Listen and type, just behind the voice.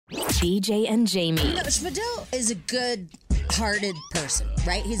BJ and Jamie. No, Spadil is a good-hearted person,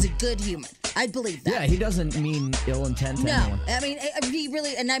 right? He's a good human. I believe that. Yeah, he doesn't mean ill intent to No, anyone. I mean, he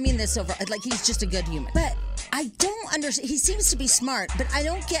really, and I mean this over, like, he's just a good human. But I don't understand. He seems to be smart, but I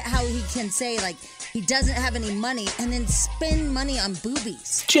don't get how he can say, like, he doesn't have any money and then spend money on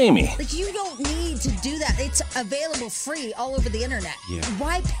boobies. Jamie. Like, you don't need to do that. It's available free all over the internet. Yeah.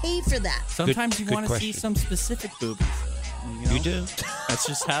 Why pay for that? Sometimes you good want to see question. some specific boobies. You do? That's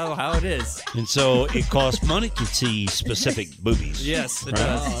just how it is. And so it costs money to see specific boobies. Yes, it Right.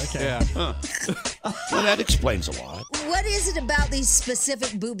 does. Oh, okay. Yeah. Huh. Well, that explains a lot. What is it about these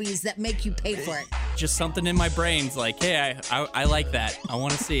specific boobies that make you pay for it? Just something in my brain's like, hey, I like that. I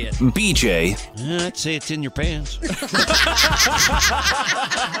want to see it. BJ. I'd say it's in your pants. A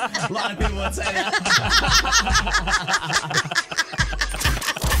lot of people would say that.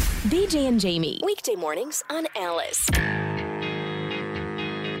 BJ and Jamie. Weekday mornings on Alice.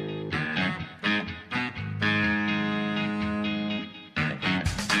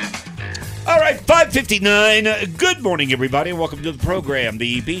 All right, 5:59. Good morning, everybody, and welcome to the program,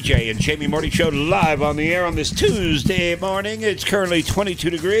 the BJ and Jamie Morning Show, live on the air on this Tuesday morning. It's currently 22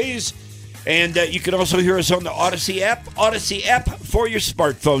 degrees, and you can also hear us on the Odyssey app for your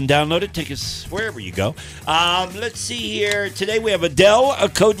smartphone. Download it, take us wherever you go. Let's see here. Today we have Adele, a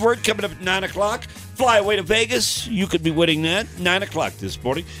code word, coming up at 9 o'clock. Fly away to Vegas. You could be winning that. 9 o'clock this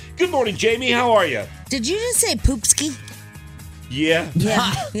morning. Good morning, Jamie. How are you? Did you just say poopski? Yeah.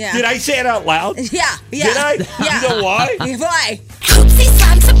 Yeah. Yeah. Did I say it out loud? Yeah. Yeah. Did I? Yeah. You know why? Why? Poopsie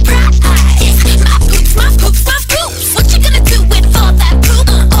slime surprise. My poops, my poops, my poops. What you gonna do with all that poop?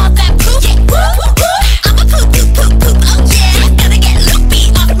 All that poop? Yeah. Woo, woo. I'm a poop, poop. Oh yeah. Gotta get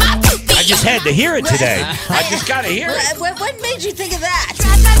loopy off my poopy. I just had to hear it today. I just got to hear it. What made you think of that?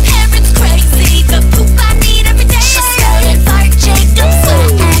 Drive my parents crazy. The poop I need every day. Spelling fart, Jake, don't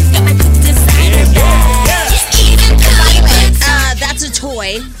sweat. Got my poop designer bag. Even pooping. That's a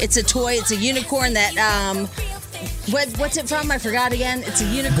toy. It's a toy. It's a unicorn that what's it from? I forgot again. It's a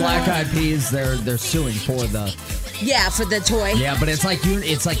unicorn. Black Eyed Peas, they're suing for the For the toy. yeah, but it's like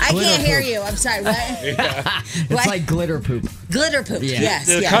I glitter can't hear poop. you. I'm sorry. What? It's What? like glitter poop. Glitter poop. Yeah. Yes.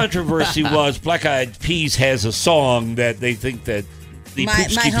 The yeah. controversy was Black Eyed Peas has a song that they think that the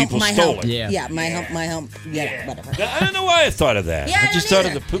Poopski people stole it. Yeah. My hump. Yeah, whatever. I don't know why I thought of that. Yeah, I just don't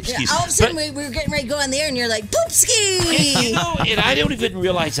thought of the either. Poopskis. Yeah, all of a sudden, But, we were getting ready to go on the air, and you're like, Poopski! you know, and I don't even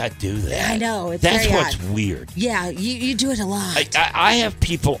realize I do that. I know, it's That's very what's odd. weird. Yeah, you do it a lot. I have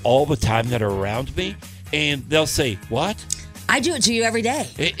people all the time that are around me, and they'll say, what? I do it to you every day.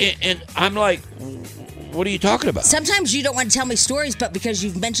 And I'm like, what are you talking about? Sometimes you don't want to tell me stories, but because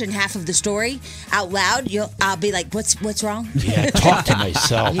you've mentioned half of the story out loud, I'll be like, "What's wrong?" Yeah, talk to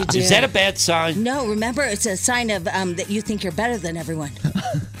myself. You do. Is that a bad sign? No, remember, it's a sign of that you think you're better than everyone.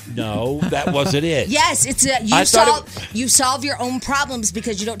 No, that wasn't it. Yes, it's I thought you solve your own problems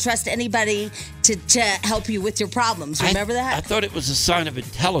because you don't trust anybody to help you with your problems. Remember that? I thought it was a sign of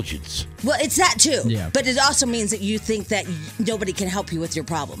intelligence. Well, it's that too. Yeah. But it also means that you think that nobody can help you with your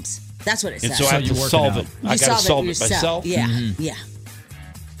problems. That's what it And says. so I have you to work it solve out. it. I got to solve it myself. Yeah, yeah.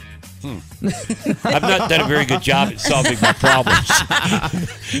 I've not done a very good job at solving my problems.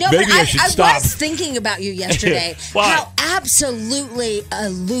 No, Maybe but I should stop. was thinking about you yesterday. Why? How absolutely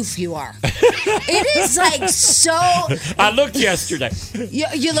aloof you are. It is like so. I looked yesterday.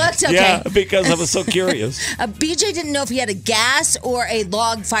 You looked okay. Yeah, because I was so curious. BJ didn't know if he had a gas or a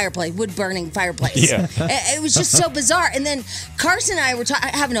log fireplace, wood burning fireplace. Yeah. It was just so bizarre. And then Carson and I were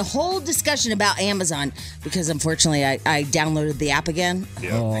having a whole discussion about Amazon because unfortunately I downloaded the app again.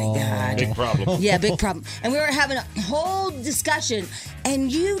 Yeah. Oh my God. Big problem. Yeah, big problem. And we were having a whole discussion,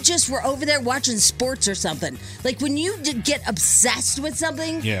 and you just were over there watching sports or something. Like when you get obsessed with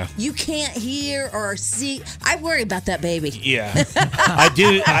something, Yeah. you can't hear or see. I worry about that baby. Yeah, I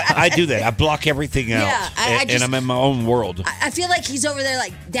do. I do that. I block everything out, Yeah, I and just- I'm in my own world. I feel like he's over there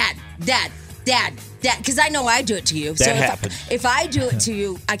like, Dad, because I know I do it to you. That so happened. if I do it to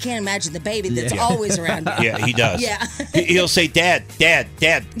you, I can't imagine the baby that's Yeah. always around you. Yeah, he does. Yeah. He'll say, Dad, put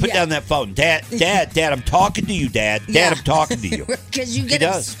Yeah. down that phone. Dad, I'm talking to you, Dad. Yeah. I'm talking to you. Because you He get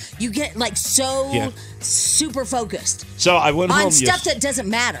does. you get like so Yeah. super focused So I went home on stuff yes- that doesn't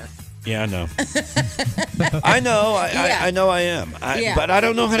matter. Yeah, I know. I know. Yeah. I know I am. Yeah. But I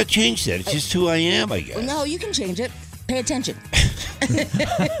don't know how to change that. It's just who I am, I guess. Well, no, you can change it. Pay attention.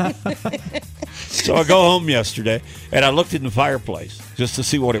 So I go home yesterday, and I looked in the fireplace just to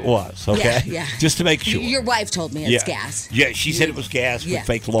see what it was, okay? Yeah. Just to make sure. Your wife told me it's gas. Yeah, she said it was gas Yeah. with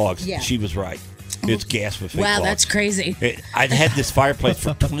fake logs. Yeah. She was right. It's gas with fake Wow, logs. that's crazy. I'd had this fireplace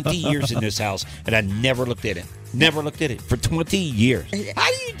for 20 years in this house, and I never looked at it. Never looked at it for 20 years. How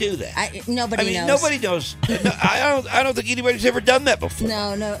do you do that? Nobody knows. Nobody knows. No, I don't think anybody's ever done that before.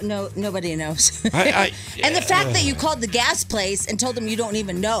 No, nobody knows. And the fact that you called the gas place and told them you don't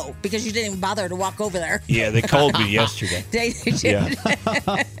even know because you didn't even bother to walk over there. Yeah, they called me yesterday. They Yeah.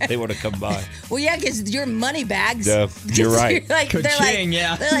 They want to come by. Well, yeah, because your money bags. You're right. Ka-ching,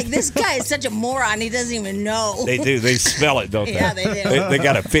 yeah. They're like, this guy is such a moron. He doesn't even know. They do. They smell it, don't they? Yeah, they do. They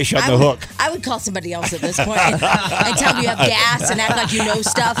got a fish on the hook. I would call somebody else at this point and tell them you have gas and act like you know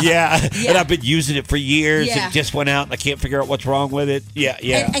stuff. Yeah. And I've been using it for years. Yeah. It just went out and I can't figure out what's wrong with it. Yeah.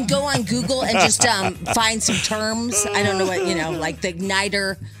 And go on Google and just find some terms. I don't know what, like the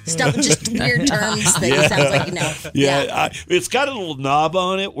igniter stuff, just weird terms that sounds like, Yeah. It's got a little knob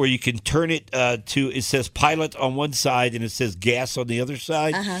on it where you can turn it it says pilot on one side and it says gas on the other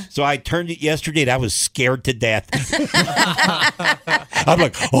side. So I turned it yesterday and I was scared to death. I'm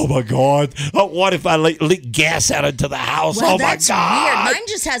like, oh my God. What if I leak gas out into the house? Well, oh my that's God. weird. Mine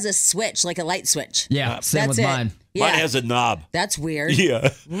just has a switch, like a light switch. Yeah, same That's with it. mine. Yeah. Mine has a knob. That's weird. Yeah.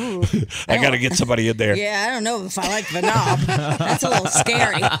 I got to get somebody in there. Yeah, I don't know if I like the knob. That's a little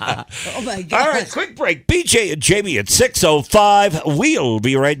scary. Oh my God. All right, quick break. BJ and Jamie at 6:05. We'll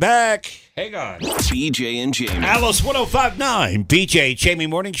be right back. Hang on. BJ and Jamie. Alice 105.9. BJ Jamie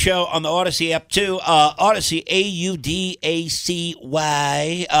Morning Show on the Odyssey app too. Odyssey, AUDACY.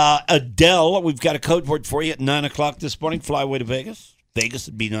 Adele, we've got a code word for you at 9 o'clock this morning. Fly away to Vegas. Vegas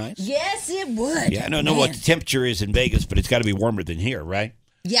would be nice. Yes, it would. Yeah, I don't know what the temperature is in Vegas, but it's got to be warmer than here, right?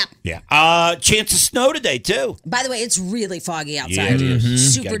 Yeah. Yeah. Chance of snow today, too. By the way, it's really foggy outside. Yeah, it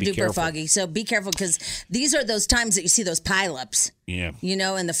is. Super Gotta be duper careful. foggy. So be careful because these are those times that you see those pileups. Yeah.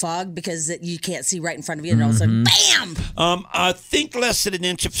 In the fog because you can't see right in front of you, and all of a sudden, bam! I think less than an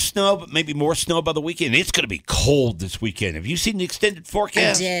inch of snow, but maybe more snow by the weekend. It's going to be cold this weekend. Have you seen the extended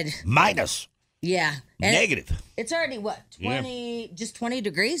forecast? I did. Minus. Yeah. And Negative. It's already what? 20 just 20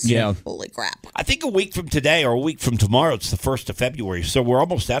 degrees? Yeah. Holy crap. I think a week from today or a week from tomorrow, it's the 1st of February. So we're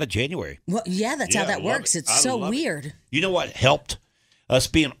almost out of January. Well, yeah, that's how Yeah, I that love works. it. It's I so love it. weird. You know what helped? Us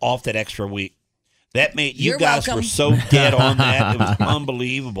being off that extra week. That made you You're guys welcome. were so dead on that. It was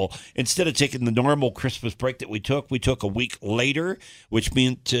unbelievable. Instead of taking the normal Christmas break that we took a week later, which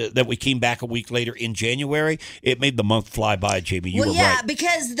meant that we came back a week later in January. It made the month fly by, Jamie. You were right.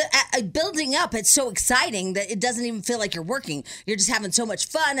 Because the building up, it's so exciting that it doesn't even feel like you're working. You're just having so much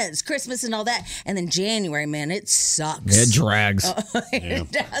fun, and it's Christmas and all that. And then January, man, it sucks. It drags.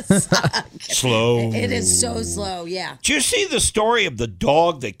 It does suck. Slow. It is so slow, yeah. Did you see the story of the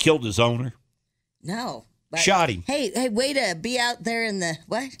dog that killed his owner? No. But, Shot him. Hey, way to be out there in the,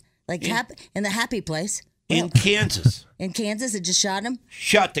 what? Like in the happy place. In Kansas. In Kansas, it just shot him?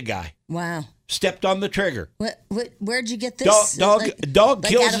 Shot the guy. Wow. Stepped on the trigger. Where'd you get this? Dog kills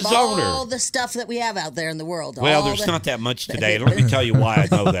out of his all owner. the stuff that we have out there in the world. Well, there's not that much today. Let me tell you why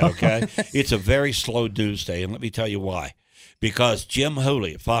I know that, okay? It's a very slow news day, and let me tell you why. Because Jim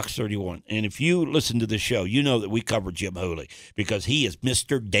Hooley at Fox 31, and if you listen to the show, you know that we cover Jim Hooley because he is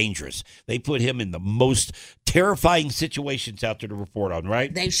Mr. Dangerous. They put him in the most terrifying situations out there to report on,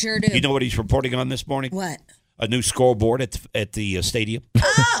 right? They sure do. You know what he's reporting on this morning? What? A new scoreboard at the stadium.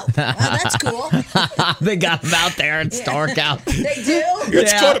 Oh, well, that's cool. They got him out there in Stark out. They do?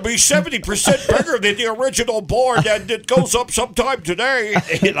 It's Yeah. going to be 70% bigger than the original board, and it goes up sometime today.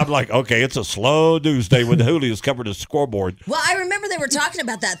 And I'm like, okay, it's a slow news day when Hooley has covered a scoreboard. Well, I remember they were talking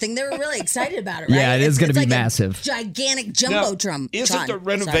about that thing. They were really excited about it, right? Yeah, it is gonna It's be like massive. A gigantic Now, jumbotron. isn't the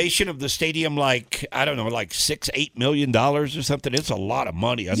renovation of the stadium like, I don't know, like $6-8 million or something? It's a lot of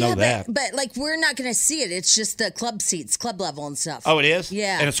money. I know that. But like we're not going to see it. It's just the club seats, club level and stuff. Oh, it is?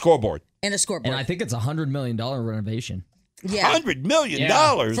 Yeah. And a scoreboard. And a scoreboard. And I think it's $100 million renovation. yeah. $100 million.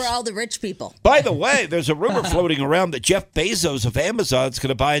 For all the rich people. By the way, there's a rumor floating around that Jeff Bezos of Amazon is going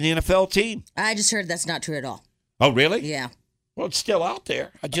to buy an NFL team. I just heard that's not true at all. Oh, really? Yeah. Well, it's still out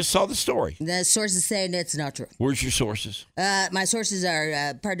there. I just saw the story. The sources say it's not true. Where's your sources? My sources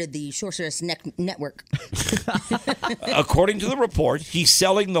are part of the Sorceress Network. According to the report, he's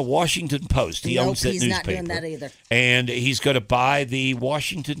selling the Washington Post. He Nope, owns that he's not newspaper. doing that either. And he's going to buy the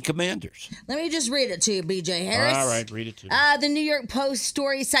Washington Commanders. Let me just read it to you, BJ Harris. All right, read it to me. The New York Post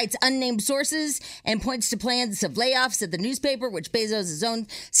story cites unnamed sources and points to plans of layoffs at the newspaper, which Bezos has owned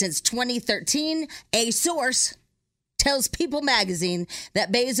since 2013. A source tells People magazine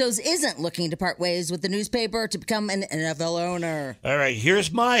that Bezos isn't looking to part ways with the newspaper to become an NFL owner. All right,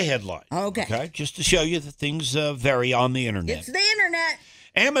 here's my headline. Okay. Just to show you that things vary on the internet. It's the internet.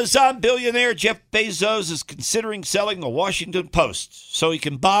 Amazon billionaire Jeff Bezos is considering selling the Washington Post so he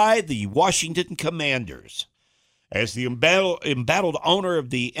can buy the Washington Commanders. as the embattled owner of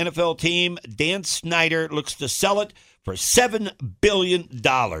the NFL team, Dan Snyder, looks to sell it for $7 billion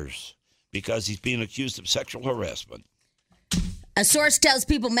because he's being accused of sexual harassment. A source tells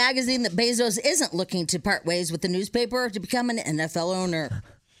People magazine that Bezos isn't looking to part ways with the newspaper to become an NFL owner.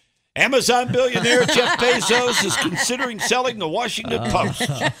 Amazon billionaire Jeff Bezos is considering selling the Washington Post. So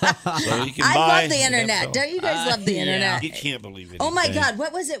he can I buy love the internet. Don't you guys love the internet? You can't believe it. Oh my God,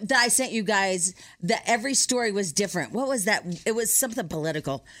 what was it that I sent you guys that every story was different? What was that? It was something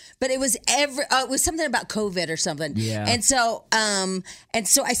political, but it was it was something about COVID or something. Yeah. And so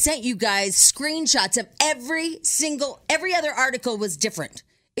I sent you guys screenshots of every other article was different.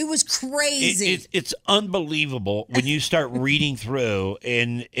 It was crazy. It's unbelievable when you start reading through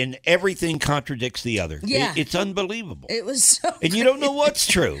and everything contradicts the other. Yeah. It's unbelievable. It was so And you don't know what's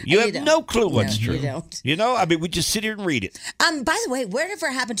true. You have don't. no clue what's No, true. you don't. You know, I mean, we just sit here and read it. By the way,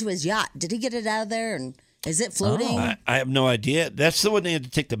 whatever happened to his yacht? Did he get it out of there and is it floating? I have no idea. That's the one they had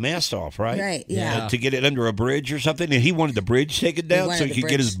to take the mast off, right? Right, yeah. To get it under a bridge or something. And he wanted the bridge taken down wanted so he the could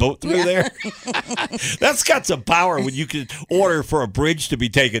get his bridge. boat through there. That's got some power when you can order for a bridge to be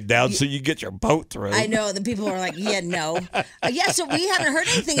taken down so you get your boat through. I know. The people are like, yeah, no. So we haven't heard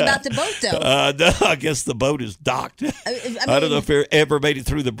anything about the boat, though. No, I guess the boat is docked. I don't know if it ever made it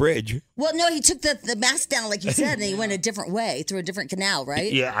through the bridge. Well, no, he took the mast down, like you said, and he went a different way through a different canal,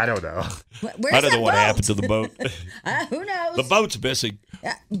 right? Yeah, I don't know. Where's I don't that know what boat? happened to the boat. Who knows? The boat's missing.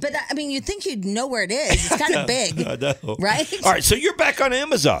 But I mean, you'd think you'd know where it is. It's kind of big, I know. right? All right, so you're back on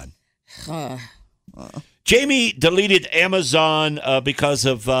Amazon. Jamie deleted Amazon because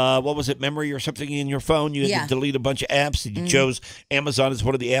of, what was it, memory or something in your phone? You had to delete a bunch of apps, and you chose Amazon as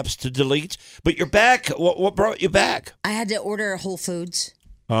one of the apps to delete. But you're back. What brought you back? I had to order Whole Foods.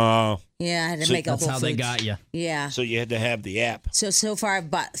 Oh. Yeah, I had to make a Whole That's how Foods. they got you. Yeah. So you had to have the app. So far,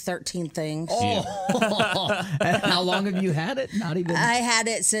 I've bought 13 things. And how long have you had it? Not even. I had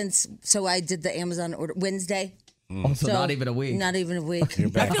it so I did the Amazon order Wednesday. So not even a week. Not even a week. I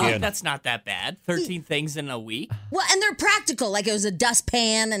Back feel like in. that's not that bad. 13 things in a week. Well, and they're practical. Like it was a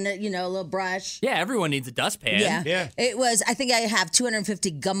dustpan and a little brush. Yeah, everyone needs a dustpan. Yeah. It was. I think I have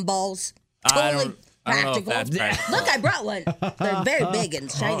 250 gumballs. I Totally don't know if practical. that's practical. Look, I brought one. They're very big and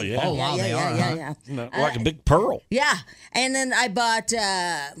shiny. yeah. Oh, wow, they are, huh? Yeah. Like a big pearl. Yeah. And then I bought.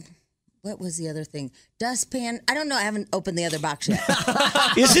 What was the other thing? Dustpan. I don't know. I haven't opened the other box yet.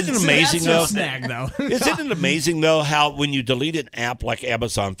 Isn't it amazing, That's though? a snag, though. Isn't it amazing, though, how when you delete an app like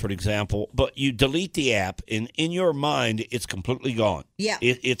Amazon, for example, but you delete the app, and in your mind, it's completely gone. Yeah.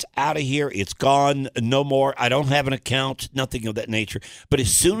 It's out of here. It's gone. No more. I don't have an account, nothing of that nature. But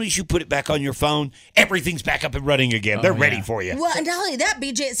as soon as you put it back on your phone, everything's back up and running again. They're ready for you. Well, and not only that,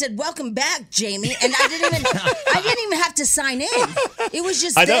 BJ, it said "Welcome back, Jamie," and I didn't even have to sign in. It was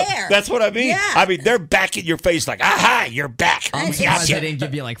just I know. there. That's what I mean. Yeah. I mean, they're back in your face like, aha, you're back. I'm It's surprised Gotcha. they didn't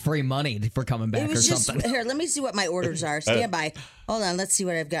give you like free money for coming back It or was just something. here. Let me see what my orders are. Stand by. Hold on. Let's see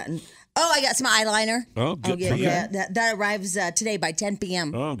what I've gotten. Oh, I got some eyeliner. Oh, good yeah, for you. yeah. That arrives today by 10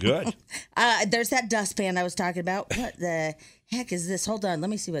 p.m. Oh, good. There's that dustpan I was talking about. What the heck is this? Hold on. Let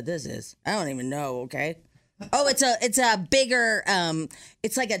me see what this is. I don't even know. Okay. Oh, it's a bigger.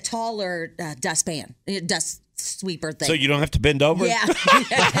 It's like a taller dustpan, dust sweeper thing. So you don't have to bend over? Yeah.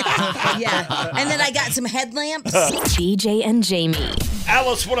 Yeah. And then I got some headlamps. BJ and Jamie.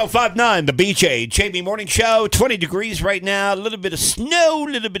 Alice 1059, the BJ Jamie Morning Show. 20 degrees right now. A little bit of snow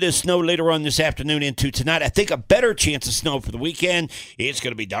later on this afternoon into tonight. I think a better chance of snow for the weekend. It's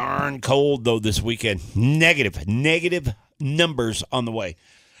going to be darn cold, though, this weekend. Negative numbers on the way.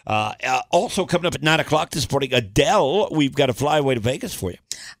 Also coming up at 9 o'clock this morning, Adele, we've got to fly away to Vegas for you.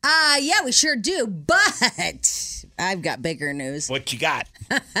 Yeah, we sure do. But I've got bigger news. What you got?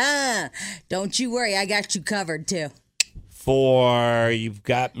 Don't you worry. I got you covered, too. You've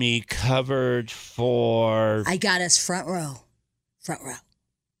got me covered for... I got us front row. Front row.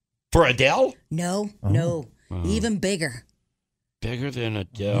 For Adele? No. Even bigger. Bigger than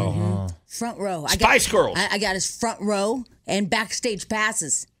Adele. Front row. Spice Girls. I got us front row and backstage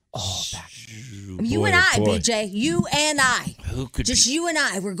passes. You boy, and I, boy. BJ. You and I. Who could Just you and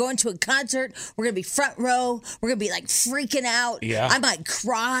I. We're going to a concert. We're going to be front row. We're going to be like freaking out. Yeah. I might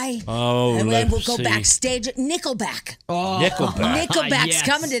cry. Oh, and then we'll let's go see. backstage. Nickelback. Nickelback. Nickelback's yes.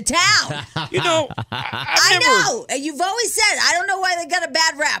 coming to town. You know, I know. And you've always said, I don't know why they got a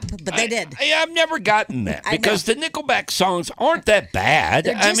bad rap, but they did. I've never gotten that I because the Nickelback songs aren't that bad.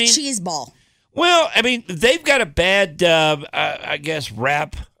 They're just I mean, cheeseball. well, I mean, they've got a bad, I guess,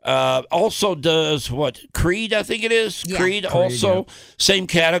 rap. Also does what? Creed, I think it is. Yeah. Creed also, same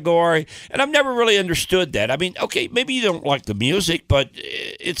category. And I've never really understood that. I mean, okay, maybe you don't like the music, but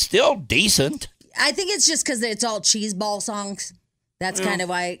it's still decent. I think it's just because it's all cheese ball songs. That's kind of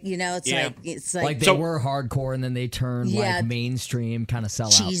why, it's like Like they So- were hardcore and then they turned Yeah. like mainstream kind of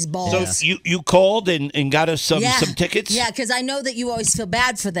sellout. cheese balls. So you called and got us some tickets? Yeah, because I know that you always feel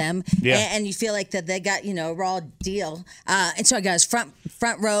bad for them, Yeah. and you feel like that they got a raw deal, and so I got us front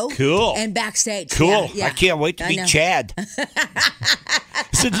row, Cool. and backstage. Cool. Yeah, I can't wait to I meet know. Chad.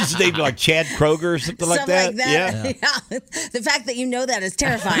 Since his name like Chad Kroger or something like that. Yeah. Yeah. The fact that you know that is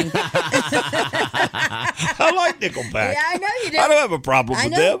terrifying. I like Nickelback. Yeah, I know you do. I don't have a problem I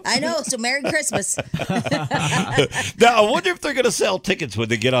with know. them. I know. So Merry Christmas. Now, I wonder if they're going to sell tickets when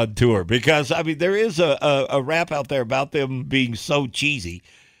they get on tour because, I mean, there is a rap out there about them being so cheesy.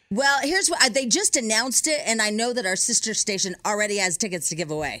 Well, here's what they just announced it, and I know that our sister station already has tickets to give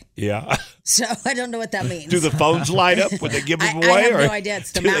away. Yeah. So I don't know what that means. Do the phones light up when they give them I away? have or no idea.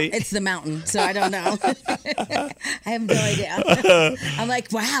 It's the do they- it's the mountain, so I don't know. I have no idea. I'm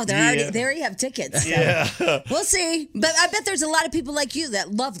like, wow, they already have tickets. So. Yeah. We'll see. But I bet there's a lot of people like you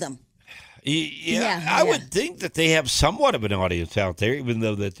that love them. Yeah, Yeah, I yeah. would think that they have somewhat of an audience out there, even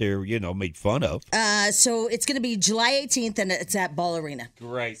though that they're, made fun of. So it's going to be July 18th, and it's at Ball Arena.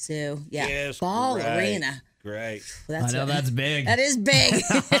 Great. So yeah, Yes, Ball great. Arena. Great. Well, I know that's big. That is big.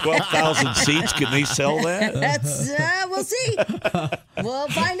 12,000 seats. Can they sell that? That's we'll see. We'll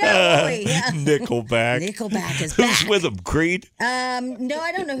find out. Won't we? Yeah. Nickelback. Nickelback is Who's back. with them? Creed? No,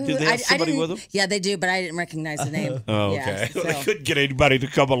 I don't know who. Do they have I somebody didn't- with them? Yeah, they do, but I didn't recognize the name. Oh, Yeah, okay. so. They couldn't get anybody to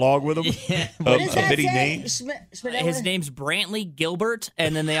come along with them. What does that Any say? names? His name's Brantley Gilbert,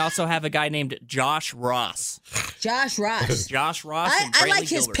 and then they also have a guy named Josh Ross. Josh Ross. Josh Ross and I Brantley like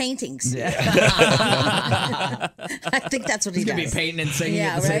his Gilbert. paintings. I think that's what he He's going to does. be painting and singing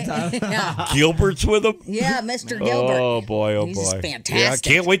Yeah, at the same right. time. Yeah. Gilbert's with them? Yeah, Mr. Gilbert. Oh, boy, oh, He's boy. just Yeah, I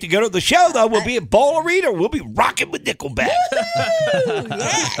fantastic. can't wait to go to the show, though. We'll be at Ball Arena. We'll be rocking with Nickelback. Ooh,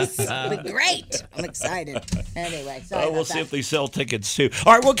 yes, it'll be great. I'm excited. Anyway, sorry We'll about see that. if they sell tickets, too.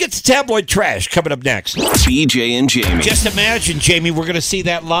 All right, we'll get to tabloid trash coming up next. BJ and Jamie. Just imagine, Jamie, we're going to see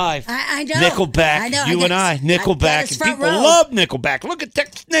that live. I know. Nickelback, I know. you and I, Nickelback. that is And front people row. love Nickelback. Look at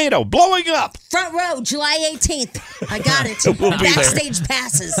Texnado blowing up. Front row, July 18th. I got it. We'll be there. Backstage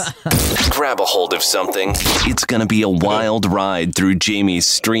passes. Grab a hold of something. It's going to be a wild ride through Jamie's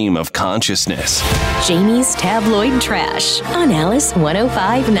stream of consciousness. Jamie's Tabloid Trash on Alice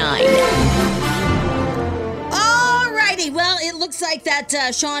 105.9. Alrighty, well, it looks like that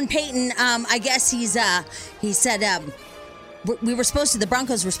Sean Payton. I guess he said the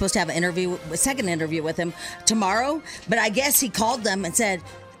Broncos were supposed to have a second interview with him tomorrow, but I guess he called them and said,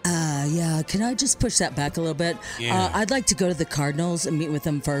 yeah, can I just push that back a little bit? Yeah. I'd like to go to the Cardinals and meet with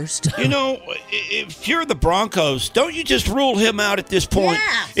them first. If you're the Broncos, don't you just rule him out at this point?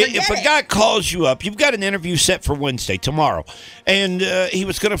 Yeah, If forget a it. guy calls you up, you've got an interview set for Wednesday, tomorrow, and he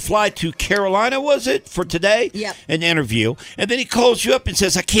was going to fly to Carolina, was it, for today? Yep. An interview, and then he calls you up and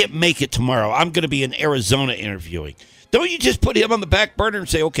says, I can't make it tomorrow. I'm going to be in Arizona interviewing. Don't you just put him on the back burner and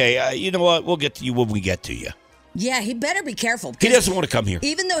say, okay, you know what, we'll get to you when we get to you. Yeah, he better be careful. He because doesn't want to come here.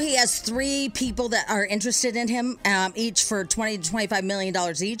 Even though he has 3 people that are interested in him, each for $20 to $25 million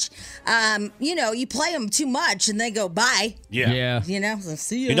each, you play them too much and they go, bye. Yeah. So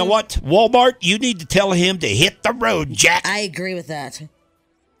see ya. You know what? Walmart, you need to tell him to hit the road, Jack. I agree with that. A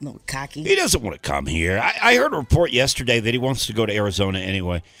little cocky. He doesn't want to come here. I heard a report yesterday that he wants to go to Arizona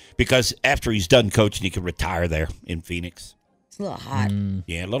anyway because after he's done coaching, he can retire there in Phoenix. It's a little hot.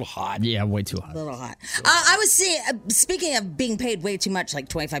 Yeah, a little hot. Yeah, way too hot. A little hot. I was seeing, speaking of being paid way too much, like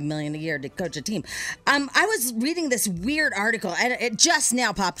 $25 million a year to coach a team, I was reading this weird article, and it just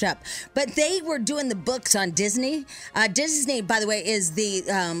now popped up, but they were doing the books on Disney. Disney, by the way, is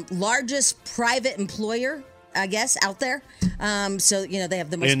the largest private employer, I guess, out there. So, they have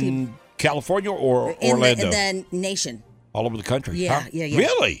the most people. In California or In Orlando? the nation. All over the country. Yeah, huh? yeah.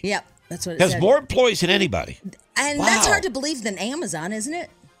 Really? Yep, that's what it Has said. more employees than anybody. And Wow. that's hard to believe than Amazon, isn't it?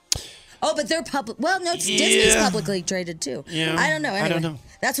 Oh, but they're public. Well, no, Disney's publicly traded too. Yeah, I don't know. Anyway, I don't know.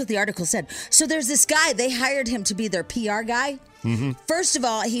 That's what the article said. So there's this guy. They hired him to be their PR guy. Mm-hmm. First of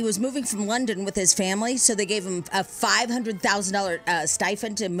all, he was moving from London with his family, so they gave him a $500,000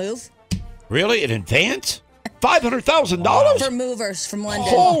 stipend to move Really? In advance? $500,000? for movers from London.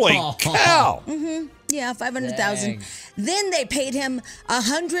 Holy cow. Yeah, $500,000. Dang. Then they paid him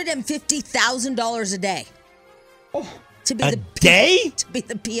 $150,000 a day. To be A the day? to be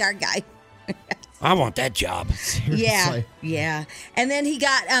the PR guy. I want that job. Yeah, Seriously. yeah. And then he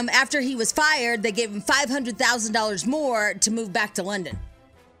got after he was fired, they gave him $500,000 more to move back to London.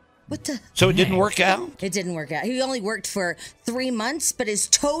 What the? So it didn't work out? It didn't work out. He only worked for 3 months, but his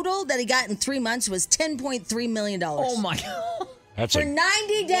total that he got in 3 months was $10.3 million. Oh my God. That's for a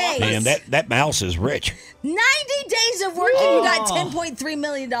 90 days. man. That mouse is rich. 90 days of work and you got $10.3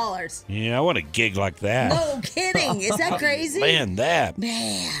 million. Yeah, I want a gig like that. No kidding. Is that crazy? Man, that.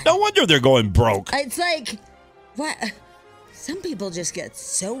 Man. No wonder they're going broke. It's like, what? Some people just get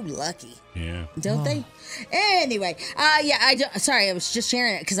so lucky. Yeah. Don't they? Anyway, sorry, I was just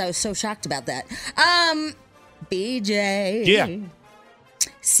sharing it because I was so shocked about that. BJ. Yeah.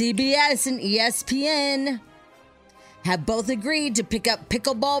 CBS and ESPN have both agreed to pick up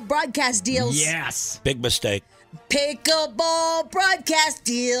pickleball broadcast deals. Yes. Big mistake. Pickleball broadcast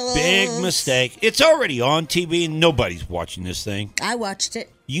deals. Big mistake. It's already on TV and nobody's watching this thing. I watched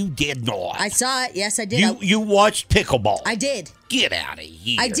it. You did not. I saw it. Yes, I did. You watched pickleball. I did. Get out of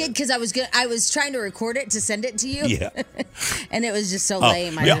here. I did because I was trying to record it to send it to you. Yeah. And it was just so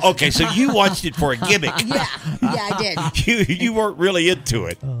lame. Yeah, okay, so you watched it for a gimmick. Yeah, I did. You weren't really into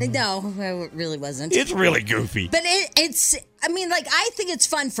it. No, I really wasn't. It's really goofy. But it's, I mean, like, I think it's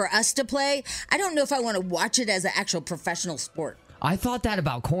fun for us to play. I don't know if I want to watch it as an actual professional sport. I thought that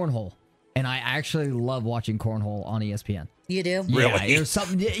about cornhole, and I actually love watching cornhole on ESPN. You do? Really? Yeah, there's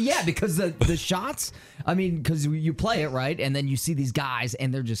something. Yeah, because the shots. I mean, because you play it right, and then you see these guys,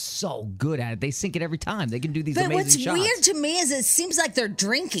 and they're just so good at it. They sink it every time. They can do these But amazing what's shots. weird to me is it seems like they're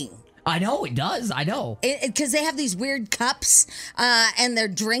drinking. I know it does. I know. Because they have these weird cups and they're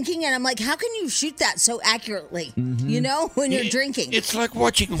drinking, and I'm like, how can you shoot that so accurately? You know, when you're drinking. It's like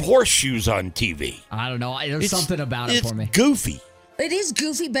watching horseshoes on TV. I don't know. There's something about it for me. It's goofy. It is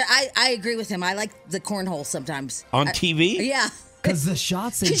goofy, but I agree with him. I like the cornhole sometimes. On TV? Yeah. Because the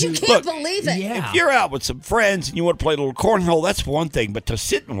shots they Because do. you can't Look, believe it. Yeah. If you're out with some friends and you want to play a little cornhole, that's one thing. But to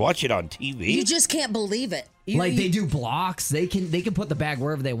sit and watch it on TV, You just can't believe it. They do blocks. They can put the bag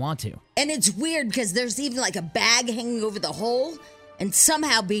wherever they want to. And it's weird because there's even like a bag hanging over the hole, and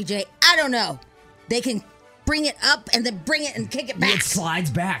somehow, BJ, I don't know, they can bring it up and then bring it and kick it back. It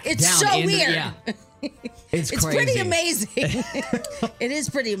slides back. It's down so into- weird. Yeah. It's It's crazy. pretty amazing. It is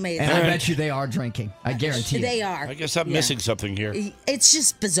pretty amazing. And I bet you they are drinking. I guarantee you. They are. I guess I'm missing something here. It's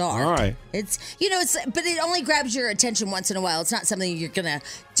just bizarre. All right. It's but it only grabs your attention once in a while. It's not something you're gonna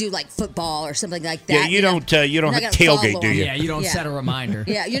do like football or something like that. Yeah, you don't not gonna tailgate, follow do you? them. Yeah, you don't Yeah. set a reminder.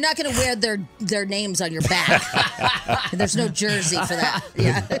 Yeah, you're not gonna wear their names on your back. There's no jersey for that.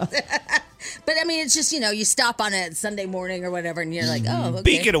 Yeah. But I mean, it's just, you stop on it Sunday morning or whatever, and you're like, oh, okay.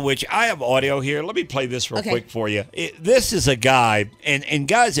 Speaking of which, I have audio here. Let me play this real Okay. quick for you. This is a guy, and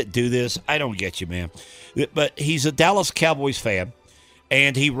guys that do this, I don't get you, man. But he's a Dallas Cowboys fan,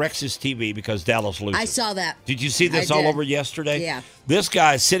 and he wrecks his TV because Dallas loses. I saw that. Did you see this I all did. over yesterday? Yeah. This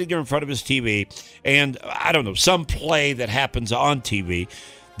guy is sitting there in front of his TV, and I don't know, some play that happens on TV.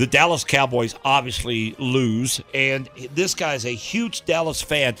 The Dallas Cowboys obviously lose, and this guy's a huge Dallas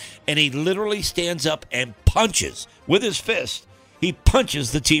fan, and he literally stands up and punches with his fist. He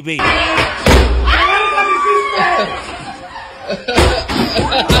punches the TV.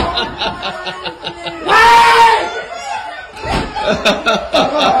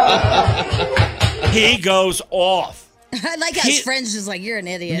 He goes off. I like how his friends just like, you're an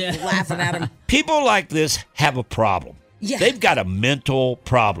idiot, laughing at him. People like this have a problem. Yeah. They've got a mental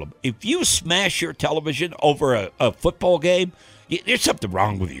problem. If you smash your television over a football game, there's something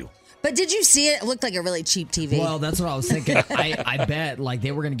wrong with you. But did you see it? It looked like a really cheap TV. Well, that's what I was thinking. I bet like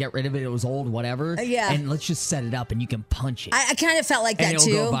they were going to get rid of it. It was old, whatever. Yeah. And let's just set it up and you can punch it. I kind of felt like And that it'll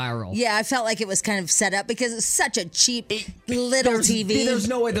too. go viral. Yeah, I felt like it was kind of set up because it's such a cheap little TV. There's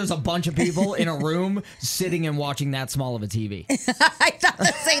no way there's a bunch of people in a room sitting and watching that small of a TV. I thought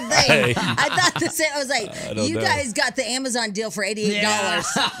the same thing. I thought the same. I was like, don't you know. guys got the Amazon deal for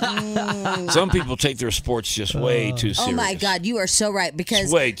 $88. Some people take their sports just way too serious. Oh my God, you are so right. Because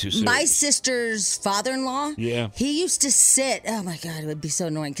It's way too serious. my sister's father-in-law, Yeah. he used to sit. Oh my God, it would be so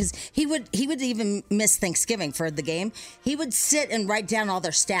annoying because he would even miss Thanksgiving for the game. He would sit and write down all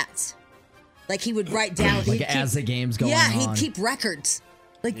their stats. Like he would write down Like as the game's going Yeah, on. he'd keep records.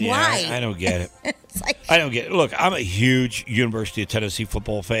 Like Yeah, why? I don't get it. It's like, I don't get it. Look, I'm a huge University of Tennessee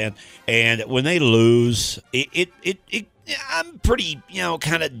football fan, and when they lose, I'm pretty,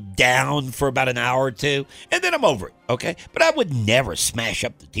 kind of down for about an hour or two, and then I'm over it, okay? But I would never smash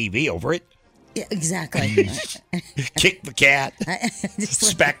up the TV over it. yeah, exactly. Kick the cat, Just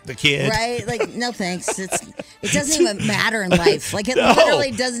like- smack the kid. Right? Like, no thanks. It doesn't even matter in life. Like, it No.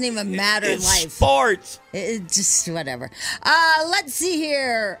 literally doesn't even matter in It's life. sports. It just whatever. Let's see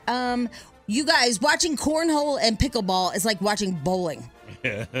here. You guys, watching cornhole and pickleball is like watching bowling.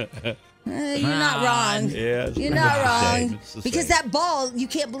 You're not wrong. Yeah, it's You're pretty not much the wrong. same. It's the Because same. that ball, you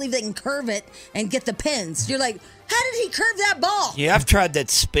can't believe they can curve it and get the pins. You're like, how did he curve that ball? Yeah, I've tried that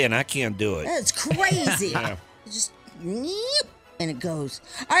spin. I can't do it. That's crazy. Yeah. Just, and and it goes.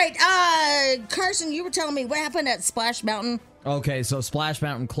 All right, Carson, you were telling me what happened at Splash Mountain. Okay, so Splash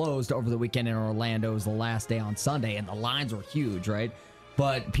Mountain closed over the weekend in Orlando. It was the last day on Sunday, and the lines were huge, right?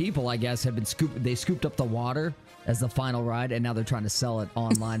 But people, I guess, have been scooped up the water as the final ride, and now they're trying to sell it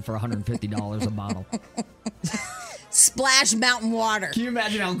online for $150 a bottle. Splash Mountain water. Can you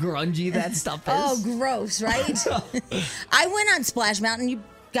imagine how grungy that stuff is? Oh, gross, right? I went on Splash Mountain. You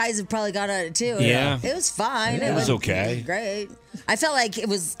guys have probably gone on it too. Yeah. It was fine. It was okay. Great. I felt like it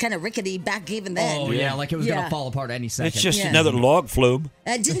was kind of rickety back even then. Oh, yeah, like it was going Yeah. to fall apart any second. It's just Yeah. another log flume.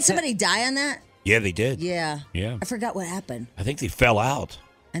 Didn't somebody die on that? Yeah, they did. Yeah. Yeah. I forgot what happened. I think they fell out.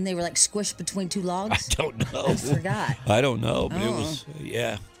 And they were like squished between two I logs. don't know. I forgot. I don't know, but it Oh. was,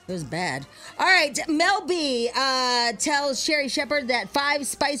 yeah. It was bad. All right, Mel B tells Sherry Shepherd that 5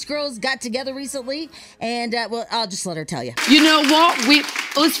 Spice Girls got together recently, and well, I'll just let her tell you. You know what?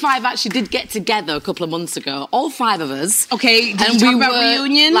 Us 5 actually did get together a couple of months ago. All 5 of us. Okay, did you talk about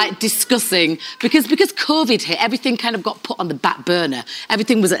reunion? Like discussing because COVID hit, everything kind of got put on the back burner.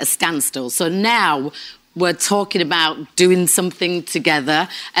 Everything was at a standstill. So now we're talking about doing something together,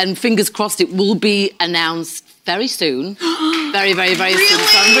 and fingers crossed it will be announced very soon. Very, very, very soon.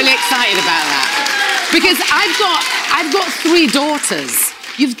 So I'm really excited about that. Because I've got 3 daughters.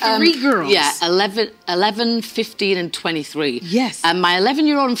 You've 3 girls. Yeah, 11, 15, and 23. Yes. And my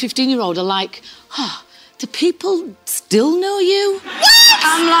 11-year-old and 15-year-old are like, do people still know you? What?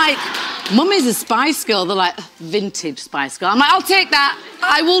 I'm like, Mummy's a Spice Girl. They're like, vintage Spice Girl. I'm like, I'll take that.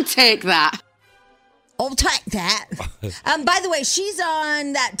 I will take that. I'll take that. By the way, she's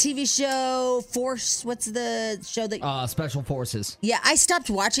on that TV show, Force. What's the show that... Special Forces. Yeah, I stopped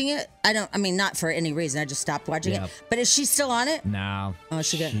watching it. I mean, not for any reason. I just stopped watching Yeah. it. But is she still on it? No. Oh,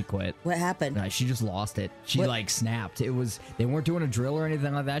 she quit. What happened? No, she just lost it. She What? snapped. They weren't doing a drill or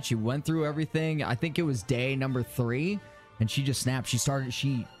anything like that. She went through everything. I think it was day number 3. And she just snapped.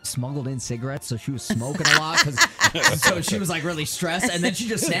 She smuggled in cigarettes, so she was smoking a lot. So she was like really stressed. And then she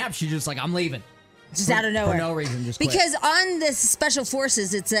just snapped. She just like, I'm leaving. Just out of nowhere. For no reason, just quit. Because on this Special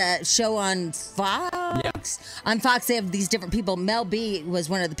Forces, it's a show on Fox. Yeah. On Fox, they have these different people. Mel B was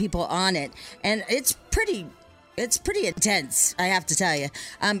one of the people on it, and it's pretty intense, I have to tell you.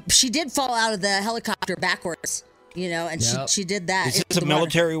 She did fall out of the helicopter backwards, and Yep. she did that. Is into this a the water.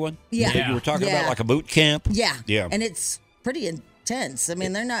 military one? Yeah. That you were talking Yeah. about, like a boot camp? Yeah. Yeah. And it's pretty intense. I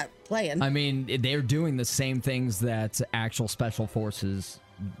mean, they're not playing. I mean, they're doing the same things that actual Special Forces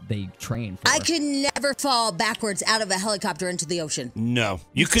they train for. I could never fall backwards out of a helicopter into the ocean. No.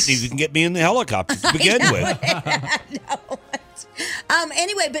 You couldn't even get me in the helicopter to begin with.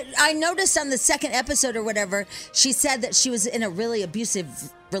 Anyway, but I noticed on the second episode or whatever, she said that she was in a really abusive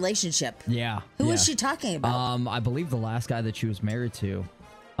relationship. Yeah. Who yeah. was she talking about? I believe the last guy that she was married to.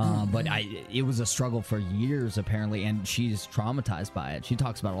 But it was a struggle for years, apparently, and she's traumatized by it. She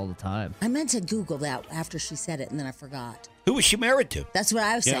talks about it all the time. I meant to Google that after she said it, and then I forgot. Who was she married to? That's what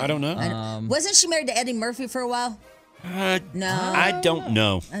I was Yeah, saying. I don't know. Wasn't she married to Eddie Murphy for a while? No. I don't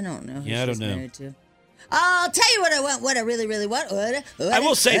know. I don't know. Who Yeah, I don't she's know. Married to. I'll tell you what I want. What I really, really want. I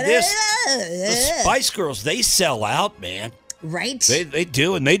will say this. The Spice Girls, they sell out, man. Right? They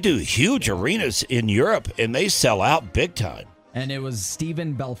do, and they do huge arenas in Europe, and they sell out big time. And it was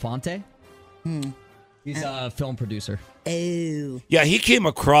Stephen Belfonte. He's a film producer. Oh. Yeah, he came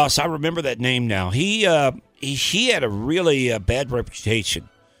across, I remember that name now. He had a really bad reputation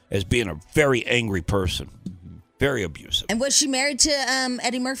as being a very angry person. Very abusive. And was she married to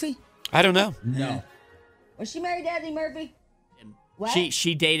Eddie Murphy? I don't know. No. Was she married to Eddie Murphy? What?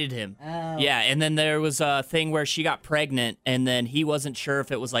 She dated him. Oh. Yeah, and then there was a thing where she got pregnant, and then he wasn't sure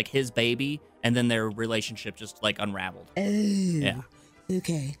if it was like his baby, and then their relationship just like unraveled. Oh. Yeah.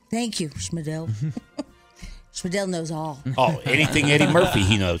 Okay. Thank you, Schmidl. Schmidl knows all. Oh, anything Eddie Murphy,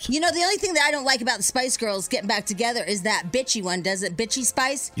 he knows. You know, the only thing that I don't like about the Spice Girls getting back together is that bitchy one, does it? Bitchy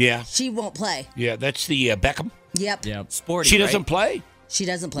Spice? Yeah. She won't play. Yeah, that's the Beckham. Yep. Yep. Sporty. She doesn't right? play? She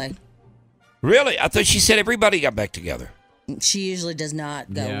doesn't play. Really? I thought she said everybody got back together. She usually does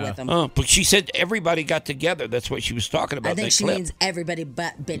not go Yeah. with them. Oh, but she said everybody got together. That's what she was talking about. I think that she clip. means everybody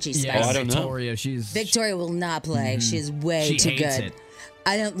but bitchy Spice. Yeah, I don't know. Victoria. Victoria will not play. She's way She too hates good. it.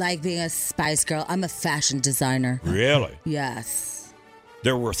 I don't like being a Spice Girl. I'm a fashion designer. Really? Yes.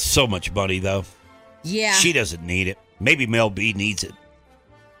 They're worth so much money, though. Yeah. She doesn't need it. Maybe Mel B needs it.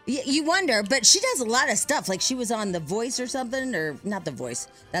 You wonder, but she does a lot of stuff. Like she was on The Voice or something, or not The Voice.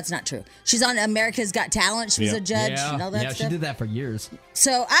 That's not true. She's on America's Got Talent. She was Yeah. a judge Yeah, and all that yeah, stuff. she did that for years.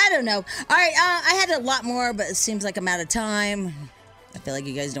 So I don't know. All right, I had a lot more, but it seems like I'm out of time. I feel like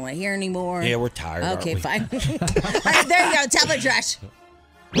you guys don't want to hear anymore. Yeah, we're tired. Okay, aren't we? fine. All right, there you go. Tablet trash.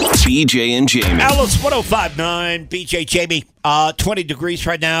 BJ and Jamie. Alice 1059, BJ Jamie. 20 degrees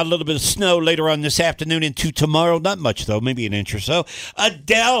right now, a little bit of snow later on this afternoon into tomorrow. Not much, though, maybe an inch or so.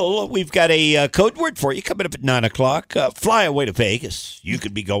 Adele, we've got a code word for you coming up at 9 o'clock. Fly away to Vegas. You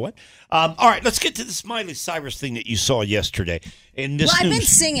could be going. All right, let's get to this Miley Cyrus thing that you saw yesterday. In this I've been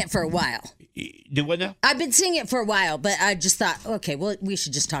seeing it for a while. Do what now? I've been seeing it for a while, but I just thought, okay, well, we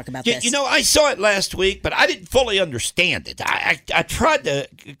should just talk about this. You know, I saw it last week, but I didn't fully understand it. I tried to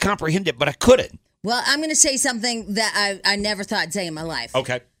comprehend it, but I couldn't. Well, I'm going to say something that I never thought I'd say in my life.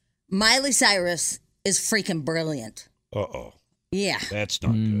 Okay. Miley Cyrus is freaking brilliant. Uh-oh. Yeah. That's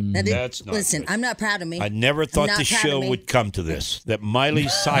not good. That's not Listen, good. I'm not proud of me. I never thought the show would come to this, that Miley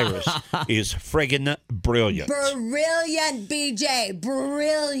Cyrus is friggin' brilliant. Brilliant, BJ.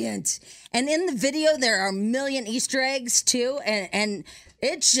 Brilliant. And in the video, there are a million Easter eggs, too. And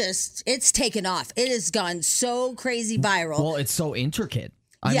it's taken off. It has gone so crazy viral. Well, it's so intricate.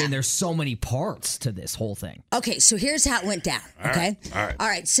 I mean, there's so many parts to this whole thing. Okay, so here's how it went down, okay? All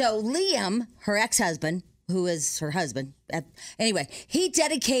right. So Liam, her ex-husband, who is her husband, anyway, he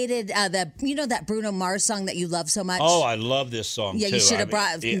dedicated that Bruno Mars song that you love so much. Oh, I love this song, yeah, too. you should have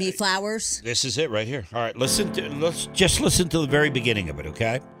brought me flowers. This is it right here. All right, let's just listen to the very beginning of it,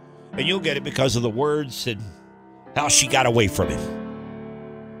 okay? And you'll get it because of the words and how she got away from him.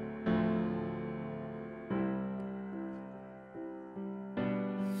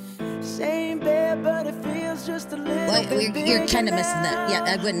 You're kind of missing that. Yeah,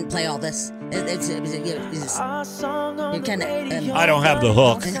 I wouldn't play all this. You're kind of. I don't have the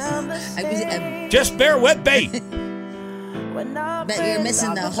hook. Just bear with me. But you're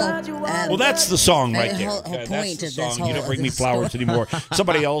missing the whole. Well, that's the song right there. Whole That's point the of song. this whole. You don't bring me flowers anymore.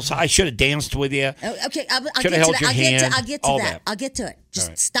 Somebody else. I should have danced with you. Okay, I'll get Should have held to your that. hand. I'll get to all that. I'll get to it. Just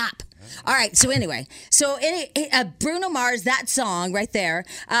right. stop. All right. So anyway, Bruno Mars, that song right there,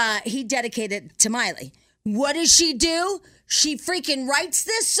 he dedicated to Miley. What does she do? She freaking writes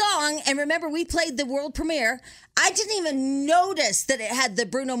this song. And remember, we played the world premiere. I didn't even notice that it had the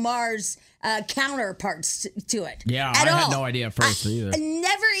Bruno Mars counterparts to it. Yeah, I had no idea at first either. I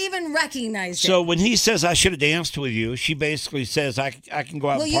never even recognized it. So when he says, I should have danced with you, she basically says, I can go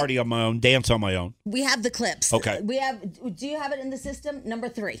out and party on my own, dance on my own. We have the clips. Okay. Do you have it in the system? Number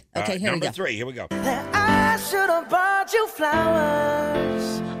 3. Okay, here we go. Number 3, here we go. I should have bought you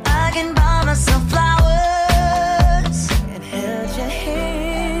flowers. I can buy myself flowers and held your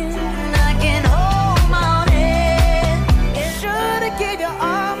hand. I can hold my own hand. And should have gave you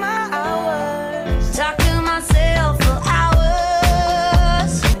all my hours. Talk to myself for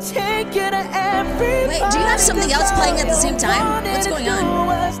hours. Take you to every. Wait, do you have something else playing at the same time? What's going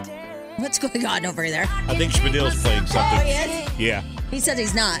on? What's going on over there? I think Spadill's playing something. Oh, yes? Yeah. He said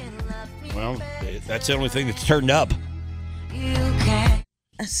he's not. Well, that's the only thing that's turned up. Okay.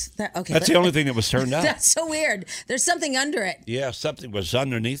 That's the only thing that was turned up. That's so weird. There's something under it. Yeah, something was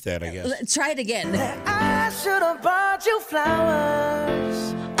underneath that, I guess. Try it again. I should have bought you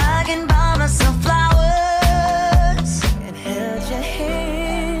flowers. I can buy myself flowers and held your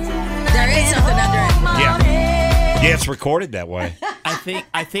hand. There is something under it. Yeah. Yeah, it's recorded that way.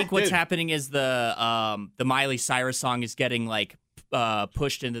 I think what's happening is the Miley Cyrus song is getting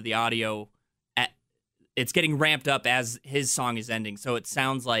pushed into the audio. It's getting ramped up as his song is ending, so it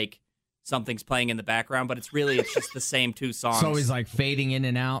sounds like something's playing in the background, but it's just the same two songs. So he's fading in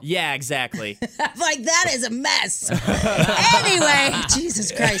and out? Yeah, exactly. That is a mess. Anyway,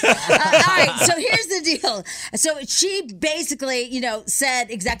 Jesus Christ. All right, so here's the deal. So she basically, said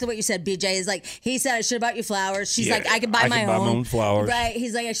exactly what you said, BJ, is he said, I should have bought you flowers. She's I can buy my own flowers. Right.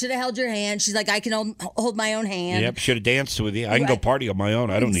 He's I should have held your hand. She's I can hold my own hand. Yep, should have danced with you. I can go party on my own.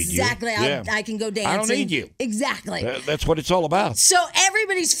 I don't need you. Exactly. I can go dancing. I don't need you. Exactly. That's what it's all about. So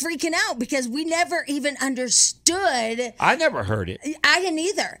everybody's freaking out because we never even understood. I never heard it. I didn't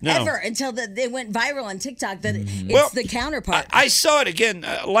either, ever, until they went viral on TikTok that it's the counterpart. I saw it again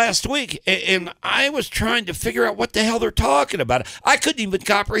last week, and I was trying to figure out what the hell they're talking about. I couldn't even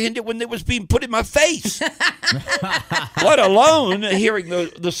comprehend it when it was being put in my face, let alone hearing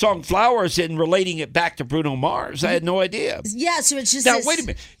the song Flowers and relating it back to Bruno Mars. I had no idea. Yeah, so it's just now, wait a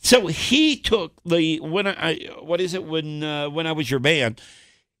minute. So he took when I was your man,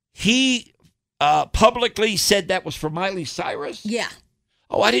 he publicly said that was for Miley Cyrus? Yeah.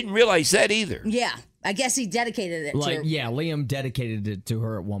 Oh, I didn't realize that either. Yeah. I guess he dedicated it to her. Yeah, Liam dedicated it to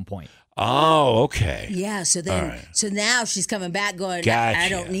her at one point. Oh, okay. Yeah, so then, so now she's coming back going, Gotcha. I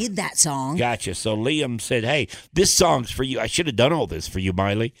don't need that song. Gotcha. So Liam said, hey, this song's for you. I should have done all this for you,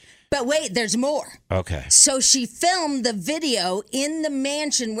 Miley. But wait, there's more. Okay. So she filmed the video in the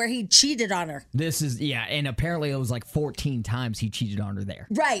mansion where he cheated on her. This is, and apparently it was like 14 times he cheated on her there.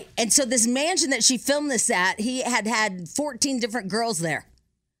 Right. And so this mansion that she filmed this at, he had 14 different girls there.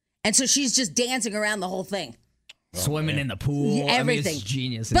 And so she's just dancing around the whole thing. Swimming in the pool. Everything. I mean, it's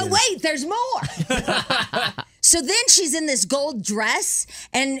genius. But wait, there's more. So then she's in this gold dress,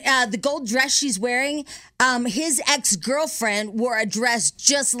 and the gold dress she's wearing, his ex-girlfriend wore a dress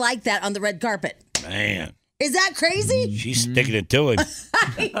just like that on the red carpet. Man. Is that crazy? She's sticking it to him.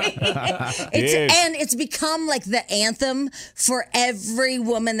 And it's become like the anthem for every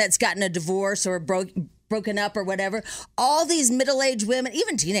woman that's gotten a divorce or broken up or whatever. All these middle-aged women,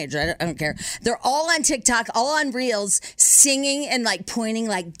 even teenagers, I don't care. They're all on TikTok, all on Reels, singing and like pointing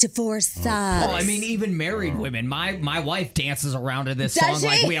like divorce sucks. Oh, I mean, even married women. My wife dances around to this Does song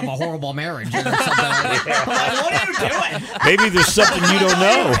like she? we have a horrible marriage or something like that. I'm like, what are you doing? Maybe there's something you don't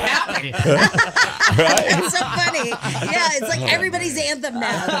know. It's so funny. Yeah, it's like everybody's anthem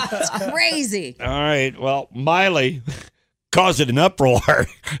now. It's crazy. All right. Well, Miley caused it an uproar.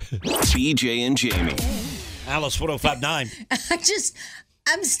 BJ and Jamie. Alice 1059.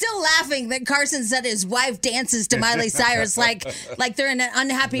 I'm still laughing that Carson said his wife dances to Miley Cyrus like they're in an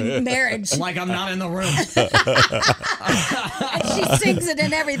unhappy marriage. Like I'm not in the room. And she sings it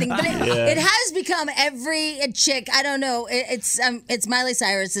and everything. But it has become every chick, I don't know, it's Miley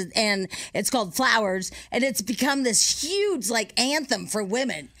Cyrus and it's called Flowers, and it's become this huge like anthem for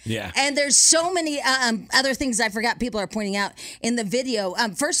women. Yeah. And there's so many other things I forgot people are pointing out in the video.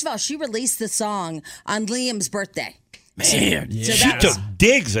 First of all, she released the song on Liam's birthday. Man, So she took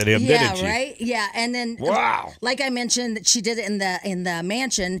digs at him, didn't she? Yeah, right. Yeah, and then Wow. like I mentioned, that she did it in the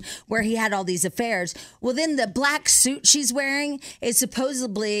mansion where he had all these affairs. Well, then the black suit she's wearing is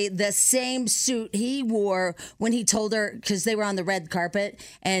supposedly the same suit he wore when he told her, because they were on the red carpet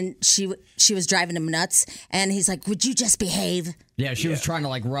and she was driving him nuts, and he's like, "Would you just behave?" Yeah, she was trying to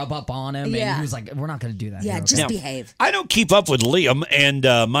like rub up on him, and he was like, "We're not going to do that." Yeah, here, just okay?" behave. I don't keep up with Liam and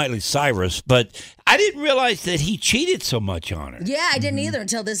Miley Cyrus, but I didn't realize that he cheated so much on her. Yeah, I didn't either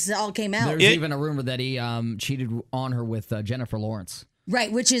until this all came out. There's even a rumor that he cheated on her with Jennifer Lawrence.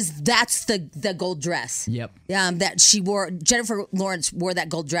 Right, that's the gold dress. Yep. That she wore. Jennifer Lawrence wore that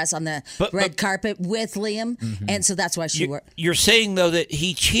gold dress on the red carpet with Liam, and so that's why she wore. You're saying, though, that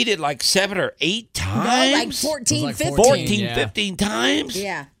he cheated like 7 or 8 times? No, like 14, 15. 15 times?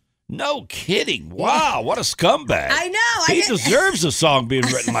 Yeah. No kidding. Wow, what a scumbag. I know. He deserves a song being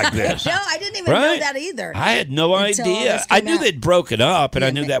written like this. No, I didn't even know that either. I had no Until all idea. this I came knew out. they'd broken up, and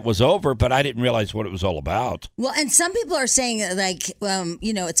I knew that was over, but I didn't realize what it was all about. Well, and some people are saying like,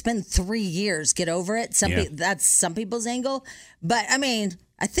 it's been 3 years. Get over it. That's some people's angle, but I mean,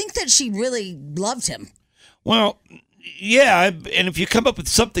 I think that she really loved him. Well, yeah, and if you come up with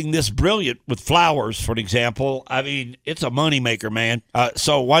something this brilliant with Flowers, for an example, I mean, it's a moneymaker, man.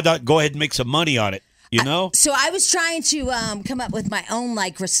 So why not go ahead and make some money on it, you know? So I was trying to come up with my own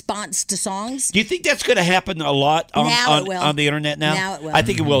like response to songs. Do you think that's going to happen a lot on the internet now? Now it will. I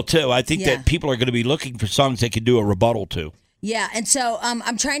think it will, too. I think Yeah. that people are going to be looking for songs they can do a rebuttal to. Yeah, and so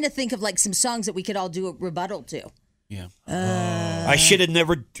I'm trying to think of like some songs that we could all do a rebuttal to. Yeah. I should have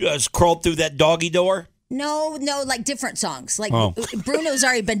never crawled through that doggy door. No, like different songs. Like Oh. Bruno's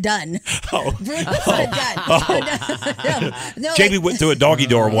already been done. Oh. Bruno's been done. No, Jamie went through a doggy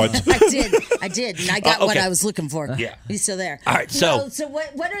door once. I did, and I got what I was looking for. Yeah. He's still there. All right, so- So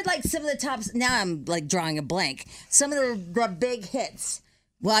what are like some of the tops? Now I'm like drawing a blank. Some of the big hits.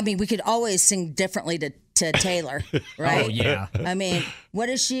 Well, I mean, we could always sing differently to Taylor, right? Oh, yeah. I mean, what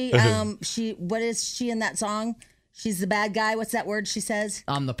is she? What is she in that song? She's the bad guy. What's that word she says?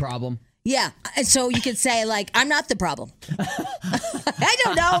 I'm the problem. Yeah, and so you could say like, "I'm not the problem." I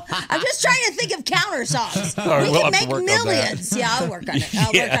don't know. I'm just trying to think of counter songs. right, We we'll can have to make work on that. millions. Yeah, I'll work on it.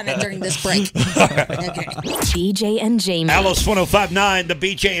 I'll work on it during this break. Okay. BJ and Jamie. Alice 1059, the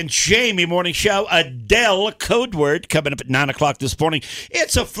BJ and Jamie morning show. Adele, code word, coming up at 9 o'clock this morning.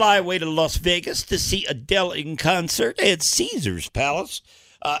 It's a flyaway to Las Vegas to see Adele in concert at Caesars Palace.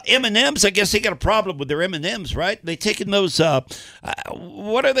 M&M's, I guess they got a problem with their M&M's, right? They taking those,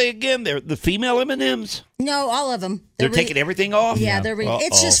 what are they again? They're the female M&M's? No, all of them. They're taking everything off? Yeah,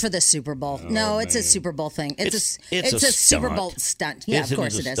 it's just for the Super Bowl. No, it's a Super Bowl thing. It's a Super stunt. Bowl stunt. Yeah, Isn't of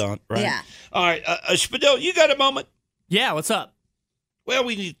course it it a is. stunt, right? Yeah. All right, Spadil, you got a moment? Yeah, what's up? Well,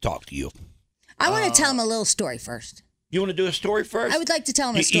 we need to talk to you. I want to tell him a little story first. You want to do a story first? I would like to tell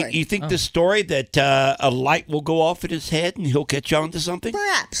him a story. You think the story that a light will go off in his head and he'll catch on to something?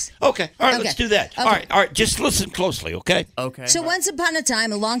 Perhaps. Okay. All right, Okay. let's do that. Okay. All right. Just listen closely, okay? Okay. So once upon a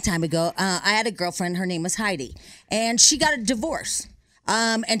time, a long time ago, I had a girlfriend. Her name was Heidi, and she got a divorce.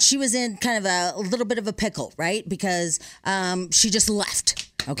 And she was in kind of a little bit of a pickle, right? Because she just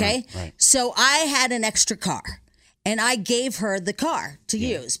left. Okay. Right. So I had an extra car. And I gave her the car to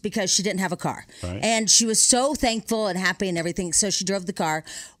use because she didn't have a car. Right. And she was so thankful and happy and everything. So she drove the car.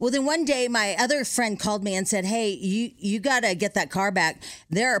 Well, then one day my other friend called me and said, hey, you got to get that car back.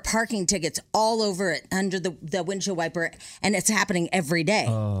 There are parking tickets all over it under the windshield wiper. And it's happening every day.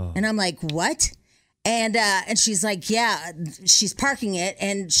 And I'm like, what? And she's like, yeah, she's parking it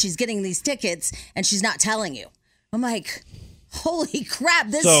and she's getting these tickets and she's not telling you. I'm like, holy crap,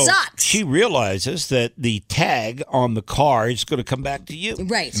 this sucks. She realizes that the tag on the car is going to come back to you.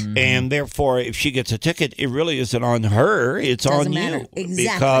 Right. And therefore, if she gets a ticket, it really isn't on her. It's Doesn't on matter. you.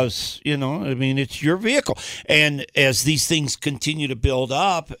 Exactly. Because, it's your vehicle. And as these things continue to build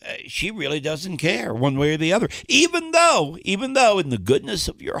up, she really doesn't care one way or the other. Even though in the goodness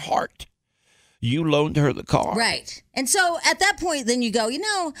of your heart, you loaned her the car. Right. And so at that point, then you go,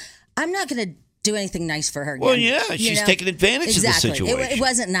 I'm not going to do anything nice for her again. Well, yeah, she's taking advantage of the situation. It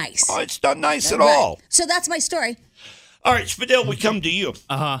wasn't nice. Oh, it's not nice at all. So that's my story. All right, Spadil, we come to you.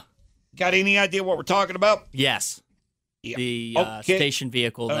 Got any idea what we're talking about? Yes. Yeah. The Okay. station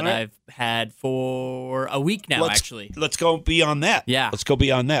vehicle that right. I've had for a week now, actually. Let's go beyond that. Yeah. Let's go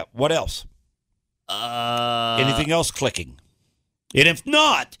beyond that. What else? Anything else clicking? And if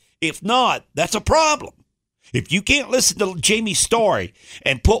not, that's a problem. If you can't listen to Jamie's story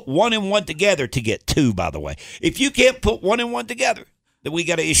and put one and one together to get two, by the way, if you can't put one and one together, then we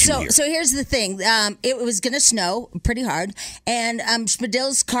got an issue here. So here's the thing. It was going to snow pretty hard, and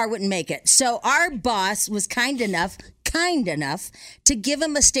Spadil's car wouldn't make it. So our boss was kind enough to give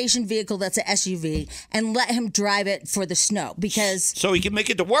him a station vehicle that's an SUV and let him drive it for the snow because so he can make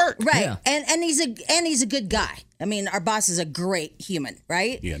it to work. Right. Yeah. And he's a good guy. I mean, our boss is a great human,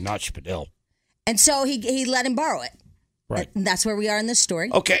 right? Yeah, not Spadil. And so he let him borrow it. Right. And that's where we are in this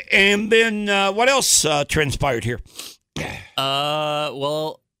story. Okay, and then what else transpired here?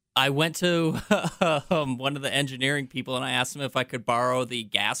 Well, I went to one of the engineering people and I asked him if I could borrow the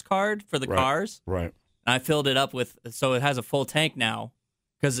gas card for the cars. Right. And I filled it up so it has a full tank now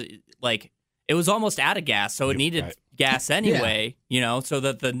because it was almost out of gas, so it needed gas anyway, so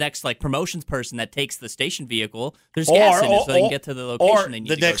that the next promotions person that takes the station vehicle, there's gas in it so they can get to the location they need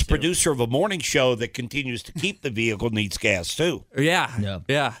the to next go to. producer of a morning show that continues to keep the vehicle needs gas too. Yeah.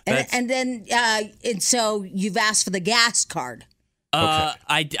 And then so you've asked for the gas card.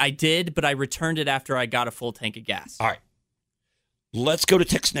 I did, but I returned it after I got a full tank of gas. All right. Let's go to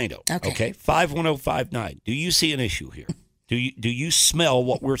Texnado. Okay. 51059. Do you see an issue here? Do you smell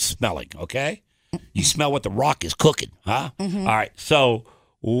what we're smelling? Okay. You smell what the Rock is cooking, huh? Mm-hmm. All right. So,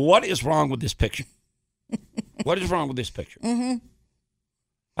 what is wrong with this picture? What is wrong with this picture? Mm-hmm.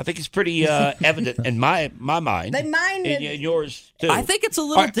 I think it's pretty evident in my mind. But mine and yours too. I think it's a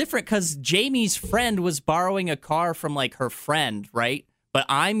little different because Jamie's friend was borrowing a car from her friend, right? But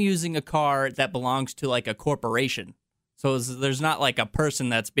I'm using a car that belongs to a corporation. So there's not a person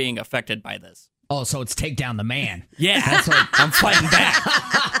that's being affected by this. Oh, so it's take down the man. Yeah, I'm fighting back,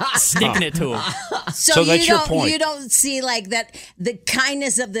 sticking it to him. So that's your point. You don't see that the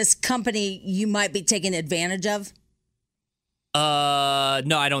kindness of this company you might be taking advantage of?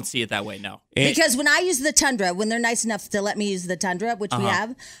 No, I don't see it that way, no. Because when I use the Tundra, when they're nice enough to let me use the Tundra, which we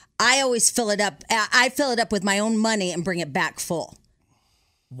have, I always fill it up. I fill it up with my own money and bring it back full.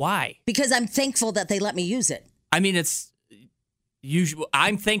 Why? Because I'm thankful that they let me use it. I mean, it's usual.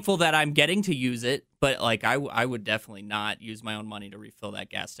 I'm thankful that I'm getting to use it, but I would definitely not use my own money to refill that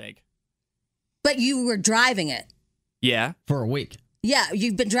gas tank. But you were driving it. Yeah. For a week. Yeah,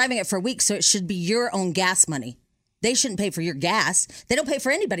 you've been driving it for a week, so it should be your own gas money. They shouldn't pay for your gas. They don't pay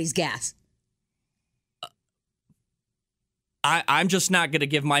for anybody's gas. I'm just not going to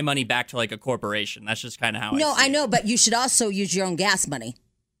give my money back to a corporation. That's just kind of how No, I see I know, it. but you should also use your own gas money.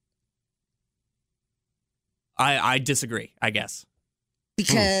 I disagree, I guess.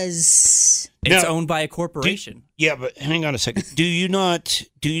 Because it's owned by a corporation. Yeah, but hang on a second. Do you not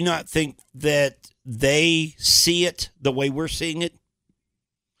think that they see it the way we're seeing it?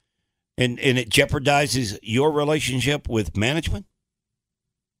 And it jeopardizes your relationship with management?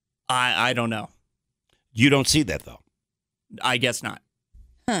 I don't know. You don't see that, though? I guess not.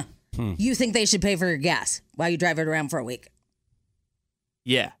 Huh. You think they should pay for your gas while you drive it around for a week?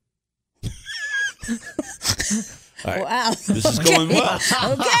 Yeah. All right. Wow. This is going well. Okay.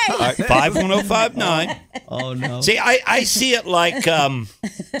 All right, 51059. Oh, no. See, I see it like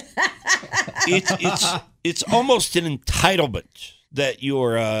it's almost an entitlement that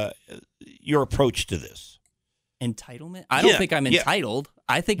your approach to this. Entitlement? I don't think I'm entitled.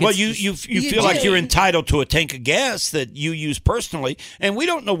 I think. Well, it's you You feel like do. you're entitled to a tank of gas that you use personally, and we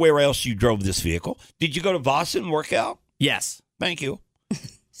don't know where else you drove this vehicle. Did you go to Voss and work out? Yes. Thank you.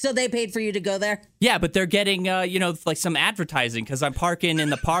 So they paid for you to go there? Yeah, but they're getting, like some advertising because I'm parking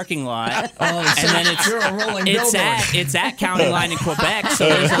in the parking lot. Oh, so and then you're a rolling it's billboard. it's at County Line in Quebec, so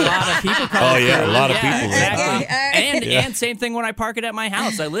there's a lot of people coming. Oh, yeah, through. a lot of people there. Exactly. Okay, And same thing when I park it at my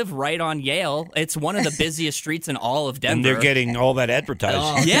house. I live right on Yale. It's one of the busiest streets in all of Denver. And they're getting all that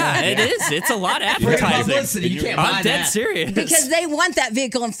advertising. Yeah, it is. It's a lot of Great advertising. publicity. You can't buy I'm dead that. serious. Because they want that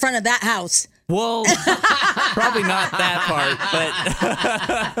vehicle in front of that house. Well, probably not that part,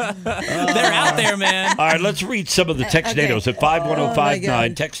 but they're out there, man. All right, let's read some of the text Okay. datos at 51059.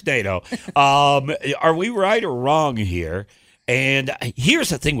 God. Text dato. Are we right or wrong here? And here's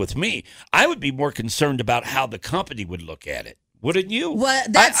the thing with me. I would be more concerned about how the company would look at it. Wouldn't you? Well,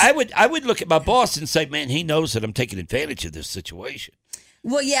 that's- I would look at my boss and say, man, he knows that I'm taking advantage of this situation.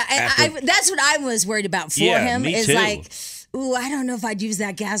 Well, yeah, and After- that's what I was worried about for Yeah, him. me Is too. like, ooh, I don't know if I'd use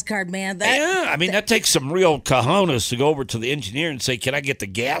that gas card, man. Yeah, I mean, that takes some real cojones to go over to the engineer and say, can I get the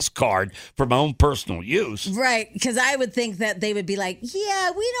gas card for my own personal use? Right, because I would think that they would be like,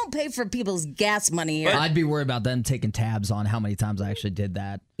 yeah, we don't pay for people's gas money here. I'd be worried about them taking tabs on how many times I actually did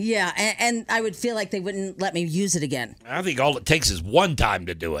that. Yeah, and I would feel like they wouldn't let me use it again. I think all it takes is one time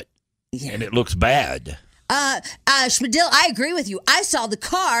to do it, and it looks bad. Schmidl, I agree with you. I saw the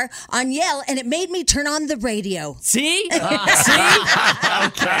car on Yale, and it made me turn on the radio. See? See?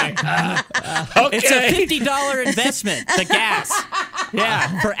 Okay. It's a $50 investment, the gas. Yeah,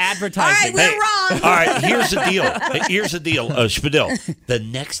 for All right, advertising. we're wrong. All right, here's the deal. Here's the deal, Spadil. The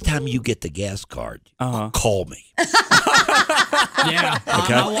next time you get the gas card, call me. Yeah.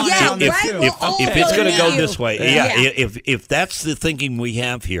 Okay. Yeah, if, right? if, We'll if it's going to go all this way, Yeah. if that's the thinking we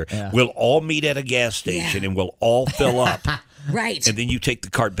have here, Yeah. we'll all meet at a gas station and we'll all fill up, Right. and then you take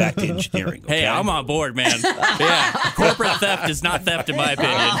the card back to engineering. Okay? Hey, I'm on board, man. Yeah, corporate theft is not theft in my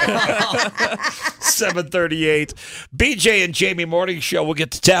opinion. 7:38. BJ and Jamie Morning Show. We'll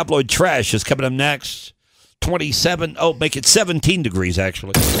get to tabloid trash. Is coming up next. 27. Oh, make it 17 degrees,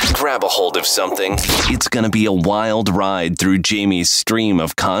 actually. Grab a hold of something. It's going to be a wild ride through Jamie's stream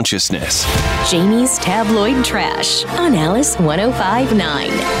of consciousness. Jamie's tabloid trash on Alice 105.9.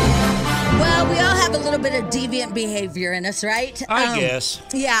 Well, we all have a little bit of deviant behavior in us, right? I guess.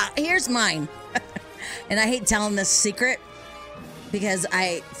 Yeah, here's mine. And I hate telling this secret because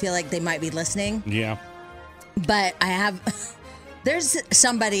I feel like they might be listening. Yeah. But I have, there's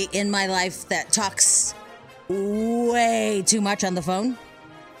somebody in my life that talks way too much on the phone.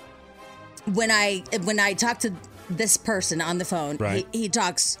 When I talk to this person on the phone, Right. he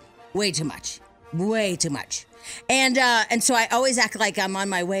talks way too much. And so I always act like I'm on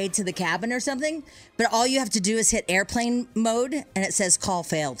my way to the cabin or something, but all you have to do is hit airplane mode and it says call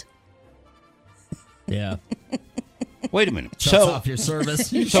failed. Yeah. Wait a minute. Shuts off your service.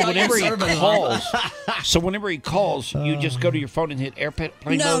 So whenever he calls, you just go to your phone and hit airplane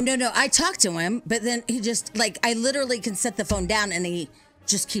mode? No. I talk to him, but then he just, like, I literally can set the phone down and he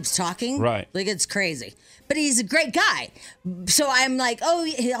just keeps talking. Right. Like, it's crazy. But he's a great guy. So I'm like,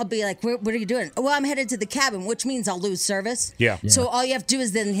 I'll be like, what are you doing? Well, I'm headed to the cabin, which means I'll lose service. Yeah. So all you have to do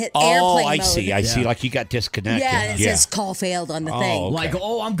is then hit Oh, airplane I mode. see. I see. Like you got disconnected. Yeah, and it says call failed on the thing. okay. Like,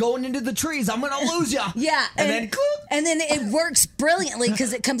 I'm going into the trees. I'm going to lose you. Yeah, And then it works brilliantly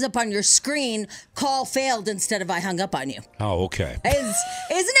because it comes up on your screen, call failed instead of I hung up on you. Oh, okay. Isn't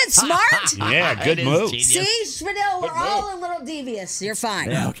it smart? Yeah, good It is move. genius. See, Schmidl, we're all a little devious. You're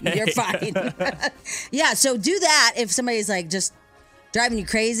fine. You're fine. Yeah, so do that if somebody's like just driving you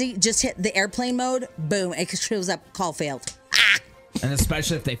crazy. Just hit the airplane mode. Boom, it shows up call failed. And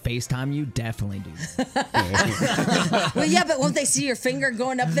especially if they FaceTime you, definitely do that. Well, yeah, but won't they see your finger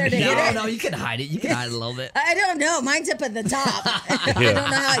going up there to hit it? No, you can hide it. You can hide it a little bit. I don't know. Mine's up at the top. I don't know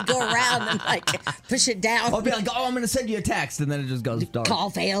how I go around and like push it down. I'll be like, I'm going to send you a text, and then it just goes dark.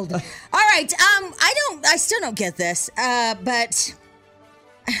 Call failed. All right. I still don't get this. But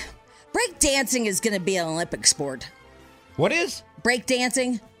break dancing is going to be an Olympic sport. What is? Break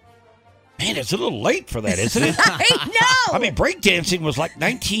dancing. Man, it's a little late for that, isn't it? I know. I mean, breakdancing was like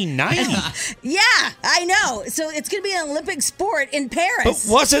 1990. Yeah, I know. So it's going to be an Olympic sport in But Paris.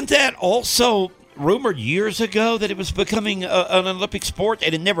 wasn't that also rumored years ago that it was becoming an Olympic sport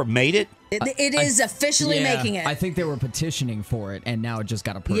and it never made it? It is officially making it. I think they were petitioning for it, and now it just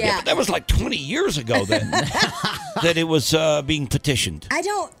got approved. Yeah. But that was like 20 years ago then that it was being petitioned. I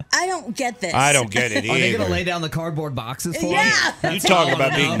don't get this. I don't get it either. Are they going to lay down the cardboard boxes for Yeah. them? You talk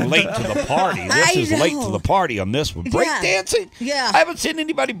about being late to the party. This is late to the party on this one. Break dancing? Yeah. I haven't seen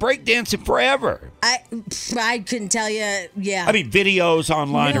anybody break dancing forever. I couldn't tell you. Yeah. I mean, videos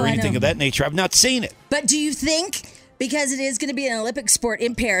online No, or I anything know. of that nature. I've not seen it. But do you think, because it is going to be an Olympic sport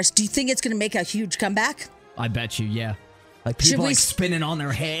in Paris, do you think it's going to make a huge comeback? I bet you, yeah. Like Should people we like s- spinning on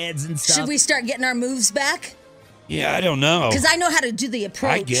their heads and stuff. Should we start getting our moves back? Yeah, I don't know. Because I know how to do the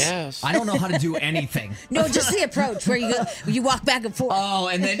approach. I guess. I don't know how to do anything. No, just the approach where you walk back and forth. Oh,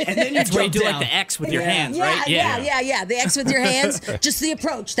 and then you That's where you jump do down. like the X with your hands, Yeah, right? yeah. The X with your hands. Just the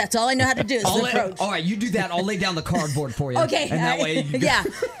approach. That's all I know how to do is the approach. All right, you do that. I'll lay down the cardboard for you. Okay. And that way you yeah.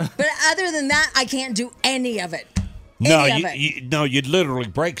 But other than that, I can't do any of it. No, Any of it. you'd literally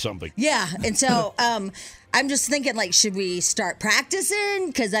break something. Yeah. And so I'm just thinking, like, should we start practicing?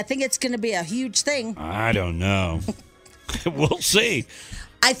 Because I think it's going to be a huge thing. I don't know. We'll see.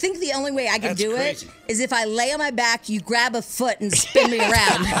 I think the only way I can That's do crazy. it is if I lay on my back, you grab a foot and spin me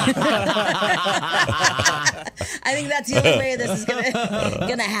around. I think that's the only way this is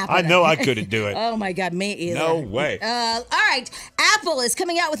gonna happen. I know I couldn't do it. Oh my God, me either. No way. All right, Apple is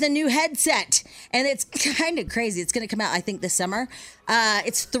coming out with a new headset, and it's kind of crazy. It's going to come out, I think, this summer.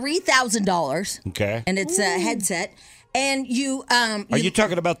 It's $3,000. Okay. And it's a headset. And you Are you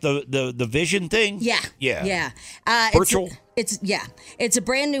talking about the vision thing? Yeah. Yeah. Virtual? Virtual? It's a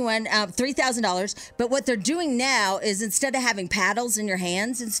brand new one, $3,000. But what they're doing now is instead of having paddles in your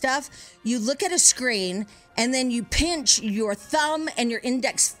hands and stuff, you look at a screen and then you pinch your thumb and your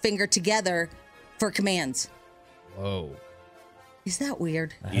index finger together for commands. Whoa. Is that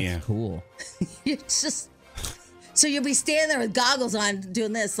weird? That's cool. It's just. So you'll be standing there with goggles on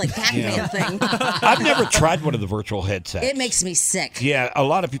doing this like Pac-Man thing. I've never tried one of the virtual headsets. It makes me sick. Yeah, a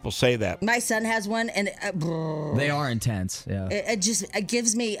lot of people say that. My son has one, and They are intense. Yeah. it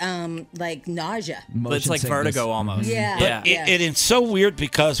gives me like nausea. But it's like vertigo almost. Yeah. It's so weird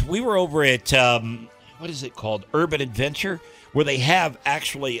because we were over at, what is it called? Urban Adventure, where they have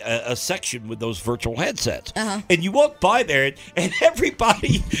actually a section with those virtual headsets. Uh-huh. And you walk by there, and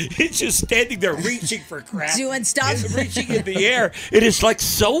everybody is just standing there reaching for crap. Doing stuff. And reaching in the air. It is like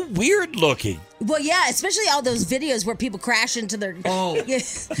so weird looking. Well, yeah, especially all those videos where people crash into their. Oh,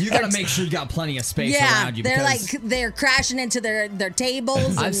 you got to make sure you got plenty of space yeah, around you. they're because they're crashing into their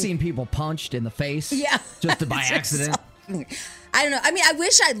tables. I've and- seen people punched in the face. Yeah. Just by accident. I don't know. I mean, I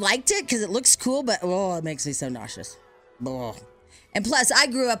wish I liked it because it looks cool, but it makes me so nauseous. Ugh. And plus, I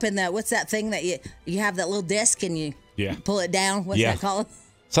grew up in the what's that thing that you have that little disc and you pull it down. What's that called?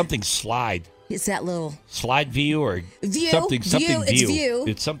 Something slide. It's that little slide view or view. something View. view. It's view.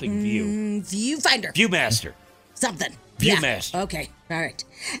 It's something view. Viewfinder. Viewmaster. Something. Viewmaster. Yeah. Okay. All right.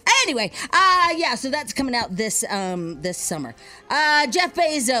 Anyway, so that's coming out this summer. Jeff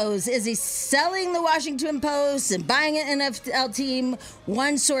Bezos, is he selling the Washington Post and buying an NFL team?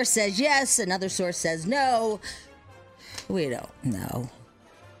 One source says yes, another source says no. We don't know.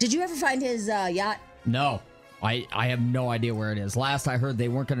 Did you ever find his yacht? No. I have no idea where it is. Last I heard, they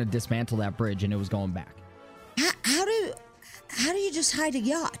weren't going to dismantle that bridge, and it was going back. How do you just hide a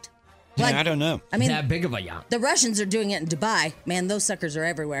yacht? Yeah, I don't know. I mean, that big of a yacht. The Russians are doing it in Dubai. Man, those suckers are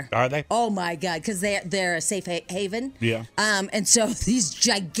everywhere. Are they? Oh my God, because they're a safe haven. Yeah. And so these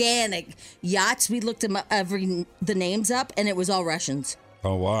gigantic yachts, we looked them up, the names up, and it was all Russians.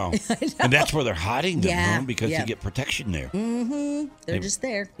 Oh, wow. And that's where they're hiding them, Yeah, huh? Because yeah. they get protection there. Mm-hmm. They're just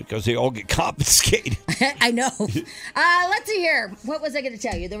there. Because they all get confiscated. I know. Let's see here. What was I going to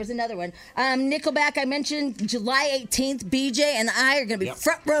tell you? There was another one. Nickelback, I mentioned July 18th. BJ and I are going to be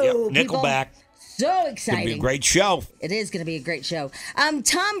front row. Yep. People. Nickelback. So It's going exciting. to be a great show. It is going to be a great show.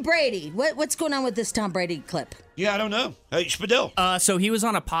 Tom Brady. What's going on with this Tom Brady clip? Yeah, I don't know. Hey, Spadil. So he was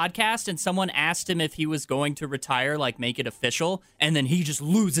on a podcast and someone asked him if he was going to retire, like make it official, and then he just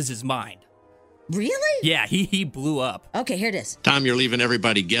loses his mind. Really? Yeah, he blew up. Okay, here it is. Tom, you're leaving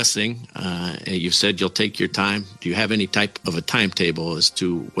everybody guessing. You said you'll take your time. Do you have any type of a timetable as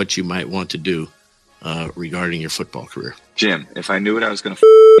to what you might want to do regarding your football career? Jim, if I knew what I was going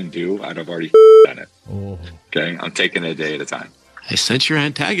to do, I'd have already done it. Oh. Okay, I'm taking it a day at a time. I sense you're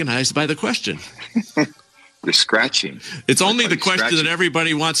antagonized by the question. You're scratching. It's only the question scratching. that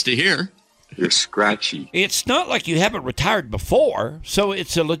everybody wants to hear. You're scratchy. It's not like you haven't retired before, so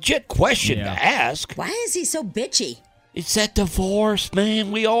it's a legit question to ask. Why is he so bitchy? It's that divorce,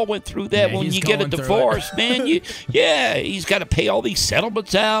 man. We all went through that. Yeah, When he's you get a going through divorce, it. man, he's got to pay all these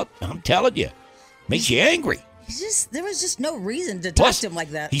settlements out. I'm telling you, makes you angry. there was just no reason to talk Plus, to him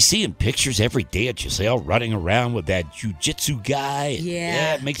like that. He's seeing pictures every day of Giselle running around with that jujitsu guy. And,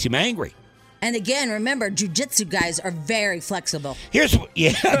 Yeah. it makes him angry. And again, remember, jiu-jitsu guys are very flexible. No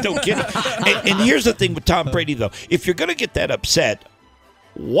kidding. And here's the thing with Tom Brady, though. If you're going to get that upset,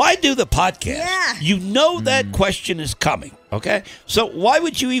 why do the podcast? Yeah. You know that question is coming, okay? So why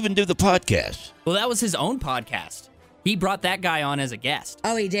would you even do the podcast? Well, that was his own podcast. He brought that guy on as a guest.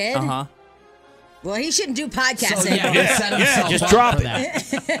 Oh, he did? Uh-huh. Well, he shouldn't do podcasts So, anymore. Just drop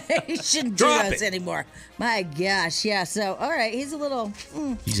it. He shouldn't do Drop those it. anymore. My gosh, yeah. So, all right, he's a little...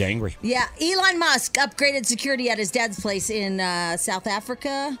 He's angry. Yeah, Elon Musk upgraded security at his dad's place in South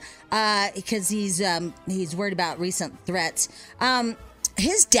Africa because he's worried about recent threats.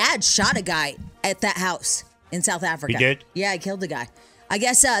 His dad shot a guy at that house in South Africa. He did? Yeah, he killed a guy. I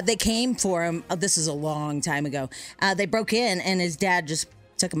guess they came for him. Oh, this is a long time ago. They broke in and his dad just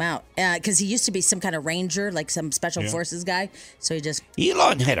took him out because he used to be some kind of ranger, like some special forces guy. So he just...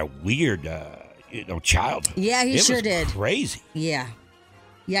 Elon had a weird, childhood. Yeah, he It sure was did. Crazy. Yeah.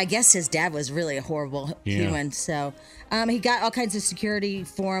 Yeah, I guess his dad was really a horrible human. So he got all kinds of security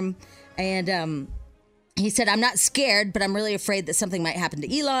for him. And he said, I'm not scared, but I'm really afraid that something might happen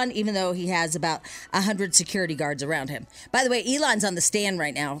to Elon, even though he has about 100 security guards around him. By the way, Elon's on the stand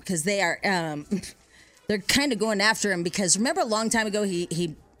right now because they are... they're kind of going after him because remember a long time ago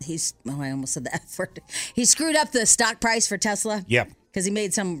he's I almost said the F word. He screwed up the stock price for Tesla. Yeah. Because he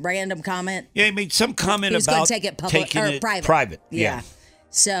made some random comment. Yeah, he made some comment He was about going to take it public taking or it private. Yeah.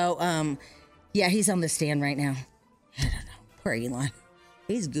 So, he's on the stand right now. I don't know. Poor Elon.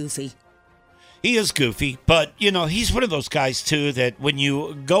 He's goofy. He is goofy, but, he's one of those guys, too, that when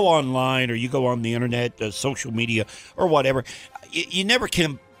you go online or you go on the internet, social media, or whatever, you never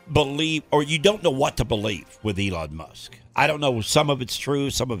can believe, or you don't know what to believe with Elon Musk. I don't know. Some of it's true.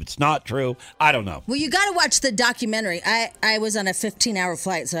 Some of it's not true. I don't know. Well, you got to watch the documentary. I was on a 15-hour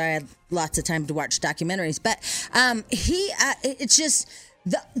flight, so I had lots of time to watch documentaries. But it's just...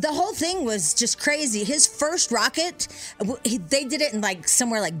 The whole thing was just crazy. His first rocket, they did it in like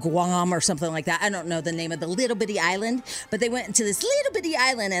somewhere like Guam or something like that. I don't know the name of the little bitty island, but they went into this little bitty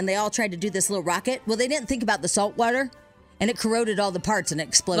island and they all tried to do this little rocket. Well, they didn't think about the salt water. And it corroded all the parts and it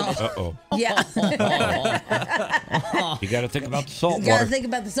exploded. Uh-oh. Yeah. You got to think about the salt You got water. to think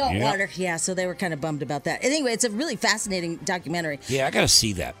about the salt Yeah. water. Yeah, so they were kind of bummed about that. Anyway, it's a really fascinating documentary. Yeah, I got to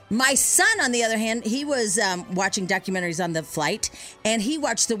see that. My son, on the other hand, he was watching documentaries on the flight, and he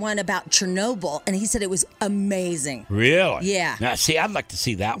watched the one about Chernobyl, and he said it was amazing. Really? Yeah. Now, see, I'd like to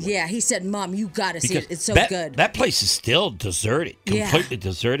see that one. Yeah, he said, Mom, you got to see it. It's so that, good. That place is still deserted, Yeah. completely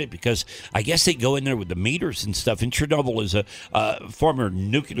deserted, because I guess they go in there with the meters and stuff. And Chernobyl is a former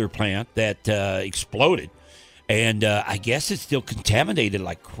nuclear plant that exploded. And I guess it's still contaminated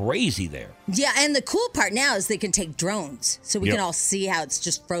like crazy there. Yeah, and the cool part now is they can take drones, so we Yep. can all see how it's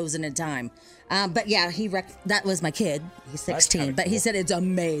just frozen in time. But yeah, that was my kid. He's 16, but he said it's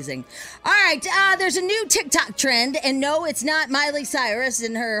amazing. All right, there's a new TikTok trend, and no, it's not Miley Cyrus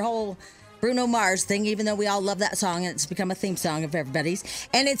and her whole Bruno Mars thing, even though we all love that song, and it's become a theme song of everybody's.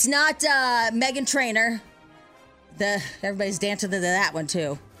 And it's not Meghan Trainor. Everybody's dancing to that one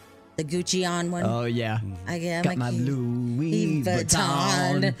too. The Gucci on one. Oh, yeah. I get Got my Louis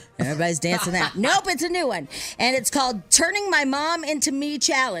Vuitton. Everybody's dancing that. Nope, it's a new one. And it's called Turning My Mom Into Me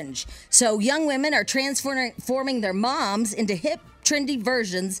Challenge. So young women are transforming their moms into hip, trendy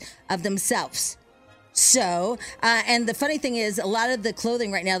versions of themselves. So, and the funny thing is, a lot of the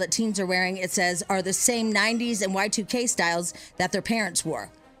clothing right now that teens are wearing, it says, are the same 90s and Y2K styles that their parents wore.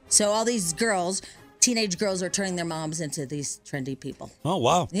 So all these girls... Teenage girls are turning their moms into these trendy people. Oh,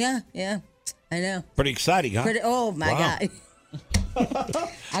 wow. Yeah, I know. Pretty exciting, huh? Oh, my Wow. God.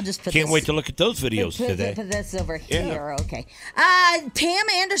 I'll just put Can't this. wait to look at those videos today. Put this over Yeah. here. Okay. Pam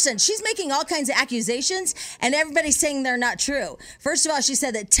Anderson, she's making all kinds of accusations, and everybody's saying they're not true. First of all, she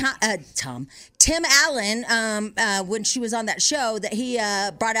said that Tim Allen, when she was on that show, that he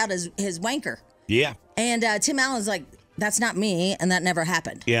brought out his wanker. Yeah. And Tim Allen's like, that's not me, and that never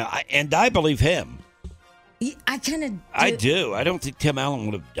happened. Yeah, I believe him. I kind of I do. I don't think Tim Allen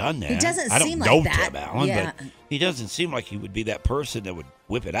would have done that. He doesn't I don't seem know like that. Tim Allen, Yeah. but he doesn't seem like he would be that person that would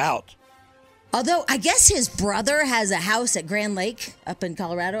whip it out. Although I guess his brother has a house at Grand Lake up in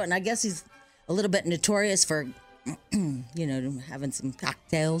Colorado, and I guess he's a little bit notorious for, having some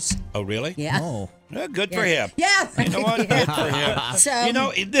cocktails. Oh, really? Yeah. Oh. Yeah, good for him. Yeah. You know what? Good for him.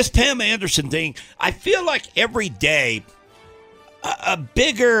 So, This Pam Anderson thing, I feel like every day a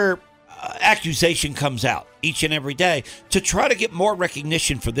bigger accusation comes out each and every day to try to get more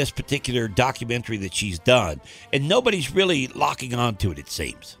recognition for this particular documentary that she's done. And nobody's really locking on to it, it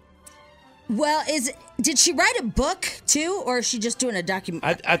seems. Well, did she write a book too, or is she just doing a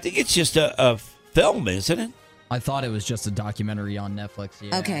documentary? I think it's just a film, isn't it? I thought it was just a documentary on Netflix.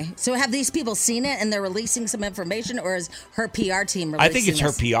 Yeah. Okay, so have these people seen it and they're releasing some information, or is her PR team releasing I think it's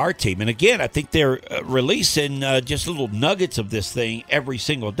this? her PR team. And again, I think they're releasing just little nuggets of this thing every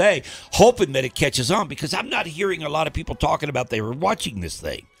single day, hoping that it catches on, because I'm not hearing a lot of people talking about they were watching this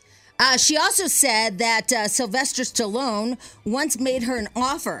thing. She also said that Sylvester Stallone once made her an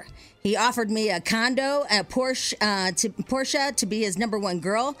offer. He offered me a condo, a Porsche to be his number one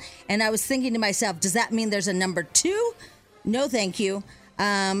girl. And I was thinking to myself, does that mean there's a number two? No, thank you.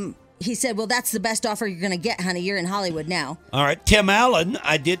 He said, well, that's the best offer you're going to get, honey. You're in Hollywood now. All right. Tim Allen,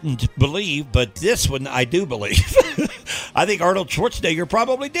 I didn't believe, but this one I do believe. I think Arnold Schwarzenegger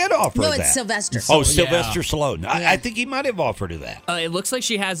probably did offer that. No, it's Sylvester Stallone. Oh, Sylvester Stallone. I think he might have offered her that. It looks like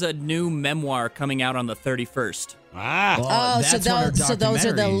she has a new memoir coming out on the 31st. Oh, so those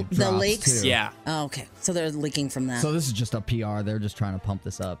are the leaks? Too. Yeah. Oh, okay. So they're leaking from that. So this is just a PR. They're just trying to pump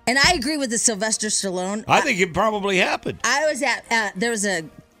this up. And I agree with the Sylvester Stallone. I think it probably happened. I was at, there was a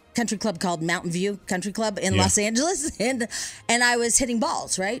country club called Mountain View Country Club in Los Angeles, and I was hitting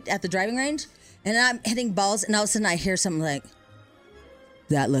balls, right, at the driving range. And I'm hitting balls, and all of a sudden I hear something like,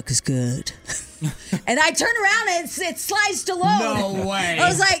 that looks good. And I turn around and it's Sly Stallone. No way. I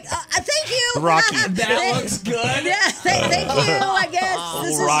was like, thank you. Rocky. That looks good. Yeah, thank you, I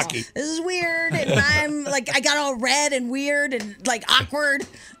guess. Rocky. This is weird. And I'm like, I got all red and weird and like awkward.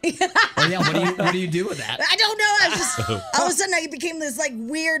 Oh, yeah. What do you do with that? I don't know. I was just, all of a sudden I became this like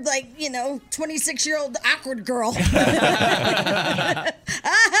weird, like, 26-year-old awkward girl. What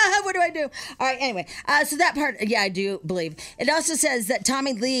do I do? All right, anyway. So that part, I do believe. It also says that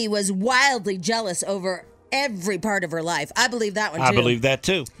Tommy Lee was wildly jealous over every part of her life. I believe that one too. I believe that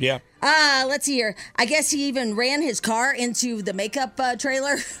too. Yeah. Let's see here. I guess he even ran his car into the makeup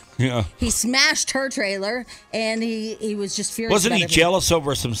trailer. Yeah. He smashed her trailer, and he was just furious. Wasn't about he everything. jealous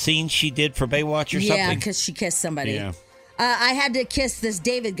over some scenes she did for Baywatch or something? Yeah, because she kissed somebody. Yeah. I had to kiss this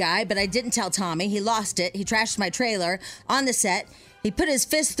David guy, but I didn't tell Tommy. He lost it. He trashed my trailer on the set. He put his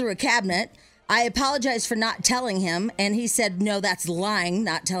fist through a cabinet. I apologized for not telling him, and he said, no, that's lying,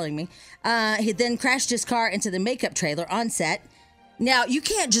 not telling me. He then crashed his car into the makeup trailer on set. Now, you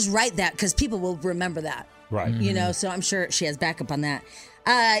can't just write that because people will remember that. Right. So I'm sure she has backup on that.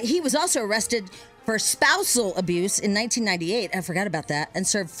 He was also arrested for spousal abuse in 1998. I forgot about that. And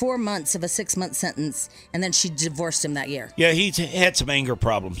served 4 months of a 6-month sentence. And then she divorced him that year. Yeah, he had some anger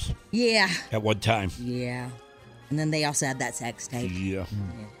problems. Yeah. At one time. Yeah. And then they also had that sex tape. Yeah.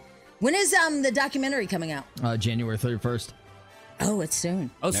 When is the documentary coming out? January 31st. Oh, it's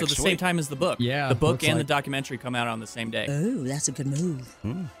soon. Oh, so Next the week. same time as the book. Yeah, The book looks and like- the documentary come out on the same day. Oh, that's a good move.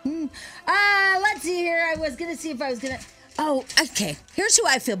 Let's see here. I was going to see if I was going to... Oh, okay. Here's who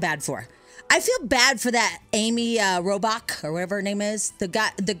I feel bad for. I feel bad for that Amy Robach, or whatever her name is. The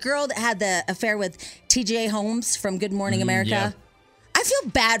girl that had the affair with TJ Holmes from Good Morning America. yeah. I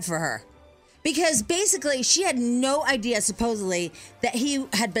feel bad for her. Because basically, she had no idea, supposedly, that he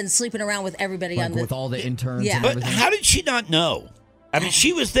had been sleeping around with everybody Like on the... with all the interns Yeah. and But everything. how did she not know? I mean,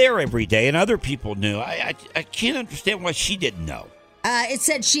 she was there every day, and other people knew. I can't understand why she didn't know. It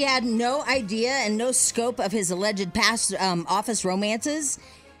said she had no idea and no scope of his alleged past office romances.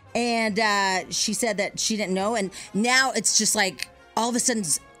 And she said that she didn't know. And now it's just like all of a sudden,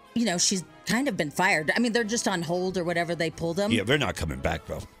 she's kind of been fired. I mean, they're just on hold or whatever. They pulled them. Yeah, they're not coming back,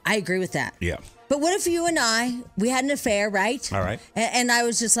 though. I agree with that. Yeah. But what if you and we had an affair, right? All right. And I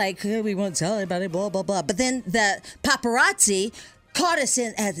was just like, we won't tell anybody, blah, blah, blah. But then the paparazzi caught us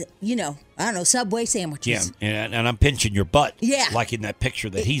in, Subway sandwiches. Yeah, and I'm pinching your butt. Yeah. Like in that picture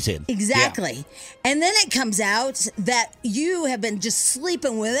that he's in. Exactly. Yeah. And then it comes out that you have been just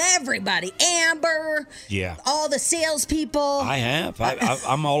sleeping with everybody. Amber. Yeah. All the salespeople. I have.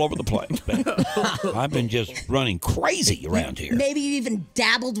 I'm all over the place. Man. I've been just running crazy around here. Maybe you even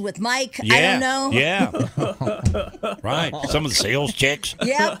dabbled with Mike. Yeah. I don't know. Yeah. Right. Some of the sales checks.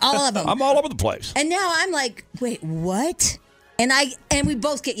 Yeah, all of them. I'm all over the place. And now I'm like, wait, what? And we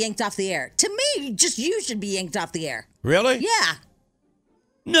both get yanked off the air. To me, just you should be yanked off the air. Really? Yeah.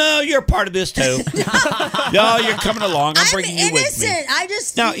 No, you're part of this too. No, you're coming along. I'm bringing you with me. innocent. I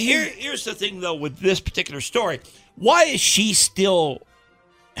just Now, here's the thing, though, with this particular story. Why is she still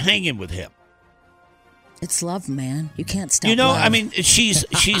hanging with him? It's love, man. You can't stop. Love. I mean, she's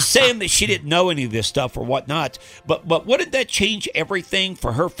saying that she didn't know any of this stuff or whatnot. But wouldn't that change everything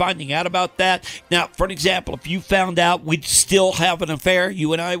for her finding out about that? Now, for an example, if you found out we'd still have an affair,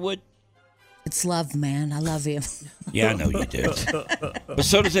 you and I would. It's love, man. I love you. Yeah, I know you do. But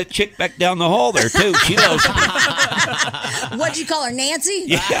so does that chick back down the hall there, too. She loves me. What'd you call her, Nancy?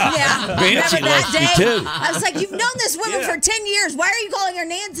 Yeah. Nancy Remember that loves me, day? too. I was like, you've known this woman for 10 years. Why are you calling her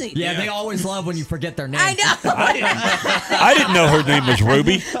Nancy? Yeah, they always love when you forget their name. I know. I didn't know her name was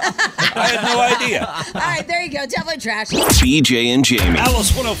Ruby. I had no idea. All right, there you go. Definitely trash. BJ and Jamie.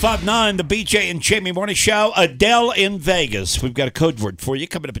 Alice 105.9, the BJ and Jamie Morning Show. Adele in Vegas. We've got a code word for you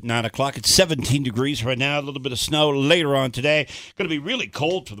coming up at 9 o'clock. It's 17 degrees right now. A little bit of snow later on today. Going to be really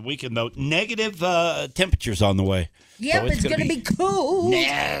cold for the weekend, though. Negative temperatures on the way. Yep, So it's going to be cool.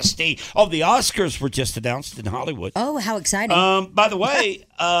 Nasty. Oh, the Oscars were just announced in Hollywood. Oh, how exciting. By the way,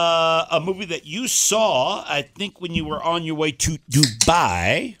 a movie that you saw, I think, when you were on your way to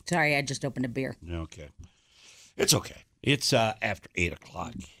Dubai. Sorry, I just opened a beer. Okay. It's okay. It's after 8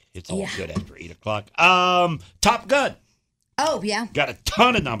 o'clock. It's all Yeah. good after 8 o'clock. Top Gun. Oh, yeah. Got a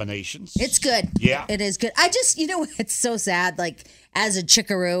ton of nominations. It's good. Yeah. It is good. I just, it's so sad, like, as a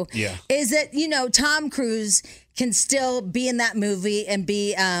chickaroo, Yeah. is that, Tom Cruise can still be in that movie and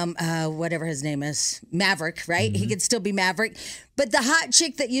be, whatever his name is, Maverick, right? He can still be Maverick. But the hot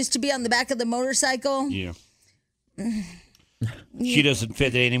chick that used to be on the back of the motorcycle, Yeah. She doesn't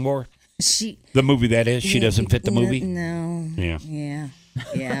fit it anymore. she... The movie that is. She doesn't fit the movie. No. Yeah. Yeah.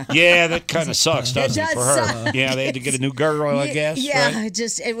 Yeah. Yeah, that kind of sucks, doesn't it, does for her? suck. Yeah, they had to get a new girl, I guess. Yeah, right?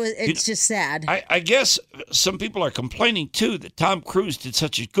 it's just sad. I guess some people are complaining too that Tom Cruise did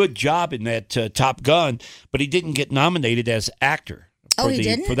such a good job in that Top Gun, but he didn't get nominated as actor. Oh, he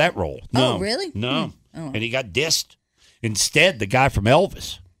didn't? For that role. Oh, No. really? No. Oh. And he got dissed. Instead, the guy from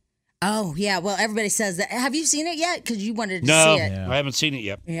Elvis. Oh, yeah. Well, everybody says that. Have you seen it yet? Because you wanted to No, see it. I haven't seen it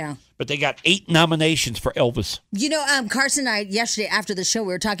yet. Yeah. But they got 8 nominations for Elvis. Carson and I, yesterday after the show, we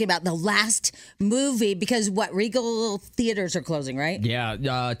were talking about the last movie because Regal theaters are closing, right?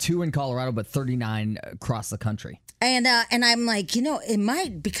 Yeah, 2 in Colorado, but 39 across the country. And I'm like, it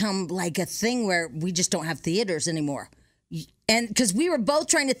might become like a thing where we just don't have theaters anymore. And because we were both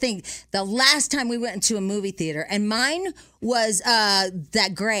trying to think the last time we went into a movie theater, and mine was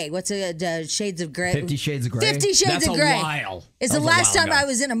that Gray. What's it? Shades of Gray. 50 Shades of Grey. 50 Shades That's of a Grey. while. It's That the was a last while time ago. I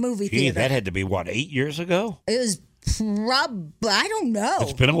was in a movie Gee, theater. that had to be, 8 years ago? It was I don't know.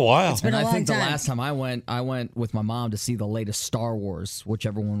 It's been a while. It's been And a I think long the time. last time I went with my mom to see the latest Star Wars,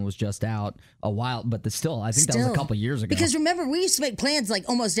 whichever one was just out a while, but I think that was a couple years ago. Because remember, we used to make plans like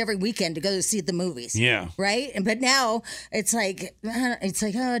almost every weekend to go to see the movies. Yeah. Right? But now it's like,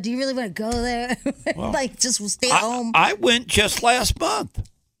 oh, do you really want to go there? Like, just stay at home. I went just last month.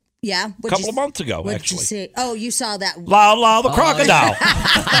 Yeah. A couple of months ago, What'd actually. you see? Oh, you saw that. Lao Lao the Crocodile.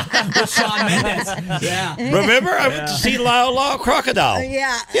 Shawn Mendes. Yeah. Remember? I went to see Lao Lao Crocodile.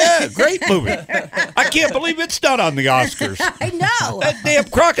 Yeah. Yeah, great movie. I can't believe it's not on the Oscars. I know. That damn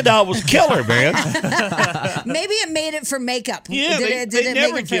crocodile was killer, man. Maybe it made it for makeup. Yeah, Did they it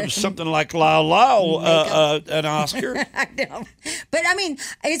never make it give something like Lao Lao an Oscar. I know. But I mean,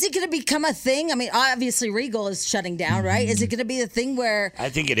 is it going to become a thing? I mean, obviously Regal is shutting down, right? Is it going to be the thing where... I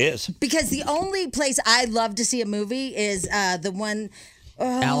think it is. Because the only place I love to see a movie is the one...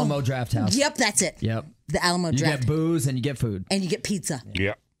 Alamo Draft House. Yep, that's it. Yep. The Alamo You Draft. get booze and you get food. And you get pizza.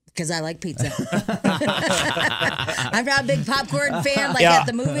 Yeah. Because I like pizza. I'm not a big popcorn fan like Yeah. at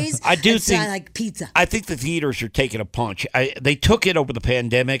the movies. I do and so think I like pizza. I think the theaters are taking a punch. They took it over the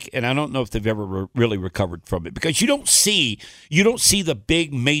pandemic, and I don't know if they've ever really recovered from it because you don't see the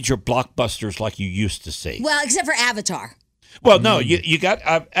big major blockbusters like you used to see. Well, except for Avatar. Well, no, you got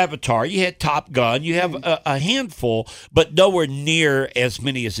Avatar, you had Top Gun, you have a handful, but nowhere near as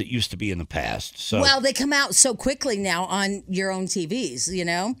many as it used to be in the past. So Well, they come out so quickly now on your own TVs,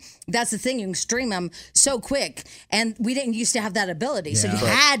 That's the thing. You can stream them so quick. And we didn't used to have that ability. So you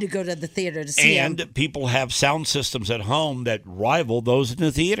had to go to the theater to see them. and people have sound systems at home that rival those in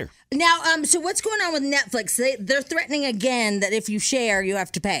the theater. Now, so what's going on with Netflix? They're threatening again that if you share, you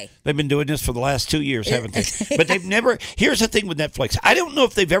have to pay. They've been doing this for the last 2 years, haven't they? But they've never. Here's the thing with Netflix. I don't know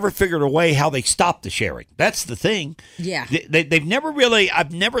if they've ever figured a way how they stop the sharing. That's the thing. Yeah. They've never really.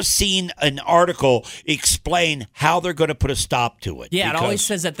 I've never seen an article explain how they're going to put a stop to it. Yeah, it because- always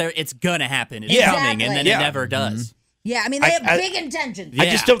says that it's gonna happen. It's Yeah. coming, and then Yeah. it never does. Yeah, I mean, they have I- big intentions. I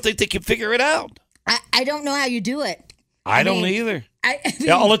just don't think they can figure it out. I don't know how you do it. I don't mean, either. I mean,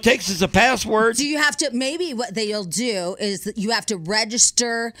 Yeah, all it takes is a password. Do you have to, maybe what they'll do is that you have to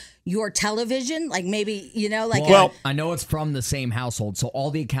register your television? Like maybe, Well, I know it's from the same household, so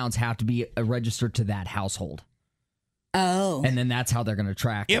all the accounts have to be registered to that household. Oh. And then that's how they're going to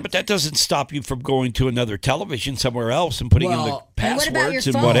track Yeah, it. but that doesn't stop you from going to another television somewhere else and putting in the Well, And what about your passwords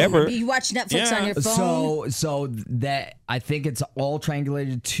and phone? whatever. You watch Netflix Yeah. on your phone? So that I think it's all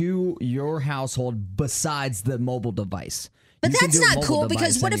triangulated to your household besides the mobile device. But You can that's do a not mobile cool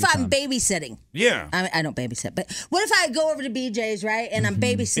because device what if I'm anytime. babysitting? Yeah. I don't babysit, but what if I go over to BJ's, right, and I'm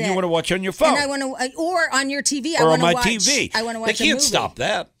babysitting? And you want to watch on your phone. And I want to, or on your TV. I or want on to my watch. TV. I want to watch They a can't movie. stop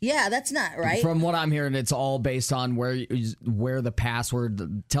that. Yeah, that's not right. From what I'm hearing, it's all based on where the password,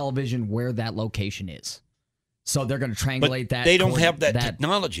 the television, where that location is. So they're going to But triangulate that. they don't cord- have that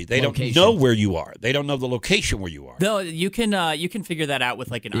technology. They location. don't know where you are. They don't know the location where you are. Though you can figure that out with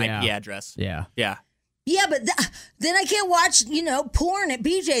like an Yeah. IP address. Yeah. Yeah. Yeah, but then I can't watch, porn at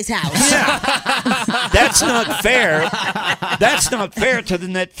BJ's house. That's not fair. That's not fair to the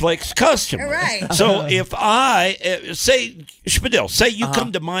Netflix customer. Right. So if I say, Spadil, say you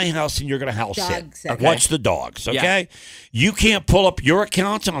come to my house and you're going to house Dog sit, sit. watch the dogs, okay? You can't pull up your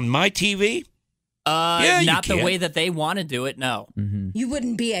accounts on my TV? Yeah, you Not the can. way that they want to do it. No. You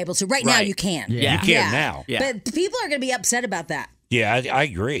wouldn't be able to. Right now, Right. you can. Yeah. You can now. Yeah. But people are going to be upset about that. Yeah, I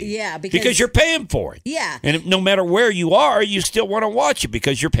agree. Yeah, because you're paying for it. Yeah. And no matter where you are, you still want to watch it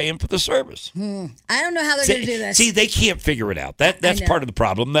because you're paying for the service. I don't know how they're going to do this. See, they can't figure it out. That's know. part of the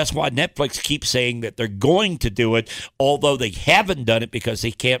problem. That's why Netflix keeps saying that they're going to do it, although they haven't done it because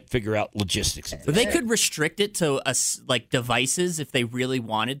they can't figure out logistics. But they could restrict it to like devices if they really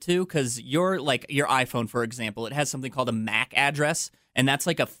wanted to, because your iPhone, for example, it has something called a MAC address, and that's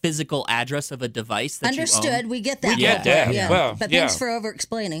like a physical address of a device that Understood. you own. We get that. We get that. Yeah. Well, but yeah. thanks for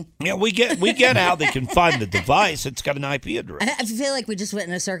over-explaining. Yeah, we get how they can find the device. It's got an IP address. I feel like we just went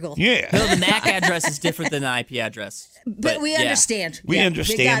in a circle. Yeah. No, the MAC address is different than the IP address. But we yeah. understand. We Yeah,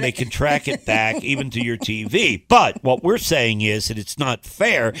 understand got they it. can track it back even to your TV. But what we're saying is that it's not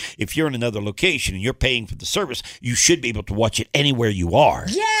fair if you're in another location and you're paying for the service, you should be able to watch it anywhere you are.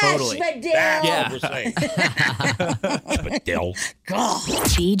 Yes, Totally. Spadil. That's Yeah. what we're saying. Spadil.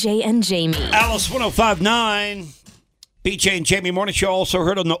 BJ and Jamie. Alice 1059. BJ and Jamie Morning Show, also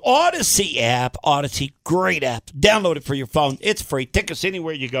heard on the Odyssey app. Odyssey, great app. Download it for your phone. It's free. Take us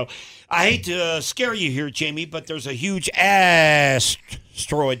anywhere you go. I hate to scare you here, Jamie, but there's a huge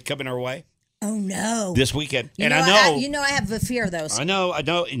asteroid coming our way Oh, no. this weekend. You And know, I know. I have a fear of those. I know.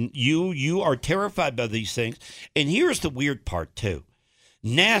 And you are terrified by these things. And here's the weird part, too.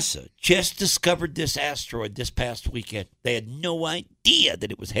 NASA just discovered this asteroid this past weekend. They had no idea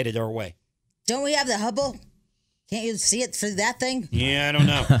that it was headed our way. Don't we have the Hubble? Can't you see it through that thing? Yeah, I don't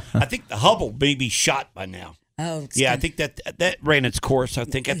know. I think the Hubble may be shot by now. Oh, it's Yeah, I think that ran its course. I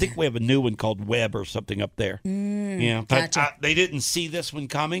think we have a new one called Webb or something up there. Yeah, but gotcha. they didn't see this one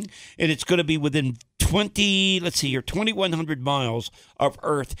coming, and it's going to be within 2,100 miles of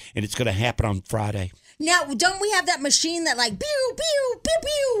Earth, and it's going to happen on Friday. Now, don't we have that machine that like pew pew pew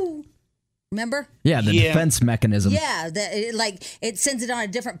pew? Remember? Yeah, the Yeah. defense mechanism. Yeah, that it sends it on a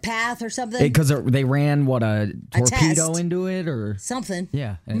different path or something. Because they ran a torpedo test. into it or Something.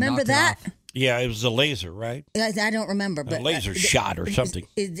 yeah. and Remember knocked it that? off. Yeah, it was a laser, right? I don't remember, but A laser shot or something.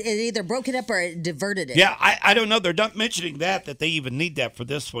 It either broke it up or it diverted it. Yeah, I don't know. They're not mentioning that they even need that for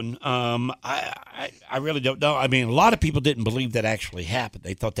this one. I really don't know. I mean, a lot of people didn't believe that actually happened.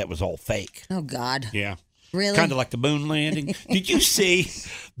 They thought that was all fake. Oh God. Yeah. Really? Kind of like the moon landing. Did you see?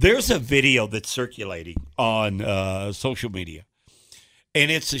 There's a video that's circulating on social media, and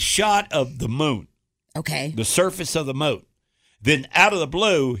it's a shot of the moon, Okay. the surface of the moon. Then out of the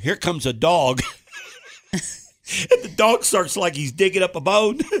blue, here comes a dog. And the dog starts like he's digging up a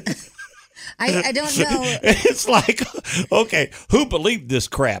bone. I don't know. It's like, okay, who believed this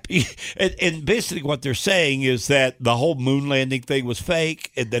crap? And basically what they're saying is that the whole moon landing thing was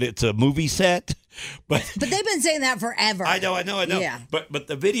fake and that it's a movie set. But they've been saying that forever. I know. Yeah. But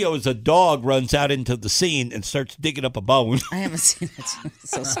the video is a dog runs out into the scene and starts digging up a bone. I haven't seen it. It's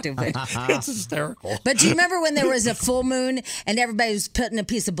so stupid. It's hysterical. But do you remember when there was a full moon and everybody was putting a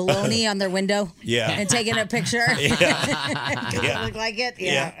piece of bologna on their window? Yeah. And taking a picture? Yeah. Does Yeah. it look like it?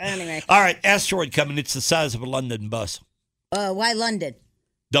 Yeah. Anyway. All right, asteroid coming. It's the size of a London bus. Why London?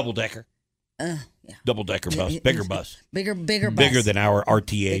 Double-decker. Yeah. Double-decker bus. Bigger bus. Bigger bus. Bigger than our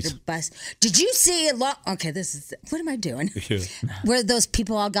RTAs. Bigger bus. Did you see a lot? Okay, this is. What am I doing? Where those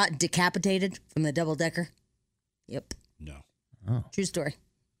people all got decapitated from the double decker? Yep. No. True story.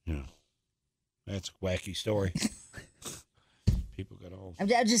 No. That's a wacky story. People got all.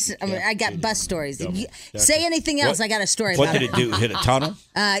 I got bus stories. Double You- decker. say anything else, I got a story What about did it do? Hit a tunnel?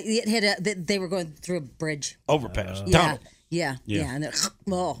 It hit they were going through a bridge. Overpass. Yeah. Tunnel. Yeah. Yeah. Yeah. And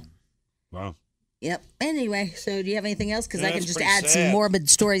oh. Wow. Yep. Anyway, so do you have anything else? Because I can That's just pretty add sad. some morbid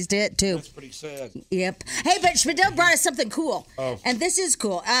stories to it too. That's pretty sad. Yep. Hey, but Schmidl brought us something cool. Oh. And this is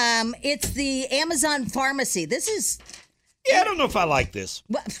cool. It's the Amazon Pharmacy. This is. Yeah, I don't know if I like this.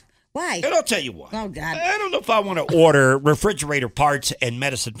 Why? And I'll tell you why. Oh, God. I don't know if I want to order refrigerator parts and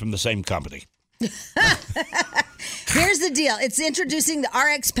medicine from the same company. Here's the deal. It's introducing the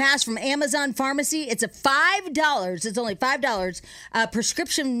RX Pass from Amazon Pharmacy. It's a $5. It's only $5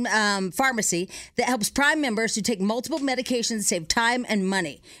 prescription pharmacy that helps Prime members who take multiple medications save time and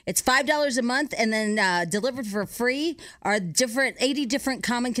money. It's $5 a month, and then delivered for free are 80 different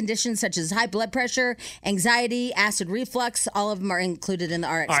common conditions such as high blood pressure, anxiety, acid reflux. All of them are included in the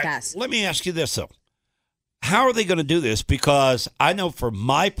RX All right, Pass. let me ask you this, though. How are they going to do this? Because I know for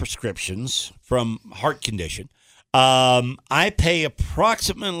my prescriptions from heart condition, I pay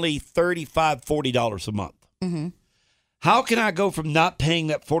approximately $35, $40 a month. Mm-hmm. How can I go from not paying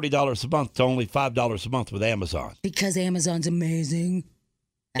that $40 a month to only $5 a month with Amazon? Because Amazon's amazing.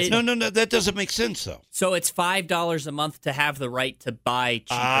 No, that doesn't make sense, though. So it's $5 a month to have the right to buy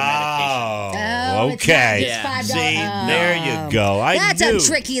cheaper Oh, medication. okay. It's $5. See, there you go. That's a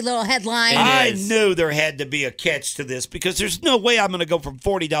tricky little headline. I knew there had to be a catch to this because there's no way I'm going to go from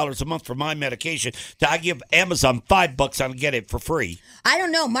 $40 a month for my medication to I give Amazon $5 and get it for free. I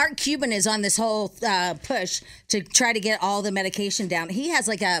don't know. Mark Cuban is on this whole push to try to get all the medication down. He has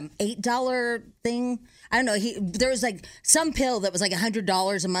like a $8 thing. I don't know. There was like some pill that was like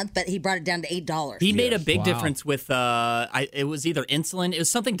 $100 a month, but he brought it down to $8. He made a big difference with it was either insulin. It was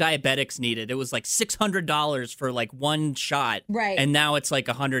something diabetics needed. It was like $600 for like one shot, right? And now it's like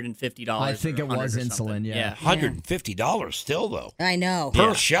 $150. I think it was or insulin. something. Yeah, $150 still though. I know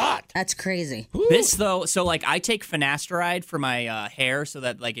per shot. That's crazy. This though, so like I take finasteride for my hair so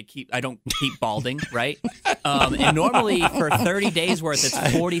that like I don't keep balding, right? And normally for 30 days worth, it's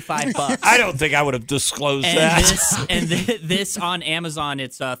 $45. I don't think I would have disclosed that. This on Amazon,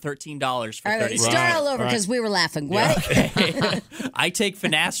 it's $13 for 30 days. Start all over because we were laughing. What? Yeah. I take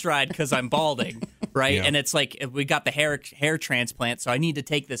finasteride because I'm balding, right? Yeah. And it's like we got the hair transplant, so I need to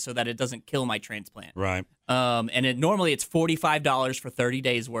take this so that it doesn't kill my transplant. Right. And normally it's $45 for 30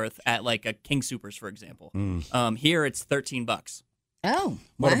 days worth at like a King Soopers, for example. Here it's $13. Oh,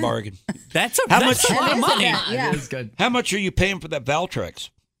 what a bargain! That's a lot of money. Yeah. How much are you paying for that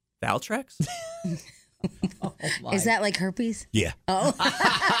Valtrex? Valtrex? Is that like herpes? Yeah. Oh.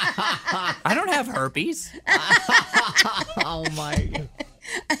 I don't have herpes. Oh my!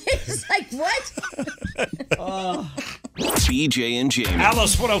 It's like what? BJ and Jamie.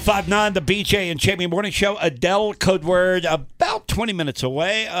 Alice 1059, the BJ and Jamie Morning Show. Adele, code word, about 20 minutes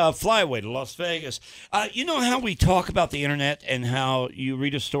away. Fly away to Las Vegas. You know how we talk about the internet and how you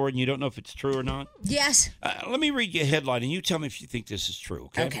read a story and you don't know if it's true or not? Yes. Let me read you a headline and you tell me if you think this is true,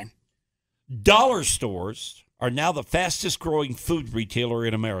 okay? Okay. Dollar stores are now the fastest growing food retailer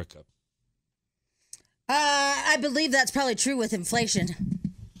in America. I believe that's probably true with inflation.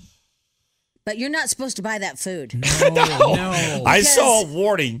 But you're not supposed to buy that food. No. I saw a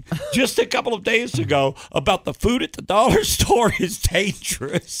warning just a couple of days ago about the food at the dollar store is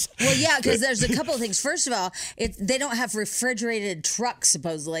dangerous. Well, yeah, because there's a couple of things. First of all, they don't have refrigerated trucks,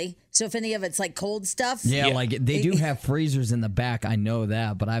 supposedly. So if any of it's like cold stuff. Yeah, like they do have freezers in the back. I know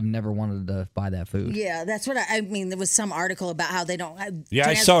that, but I've never wanted to buy that food. Yeah, that's what I mean. There was some article about how they don't. Yeah,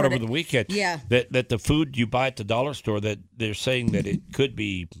 I saw it over the weekend. Yeah. That the food you buy at the dollar store, that they're saying that it could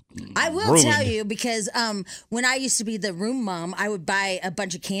be I will ruined. tell you, because when I used to be the room mom, I would buy a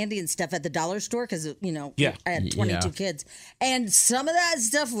bunch of candy and stuff at the dollar store because, Yeah. I had 22 kids. And some of that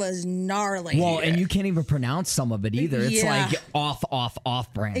stuff was gnarly. Well, and you can't even pronounce some of it either. It's Yeah. like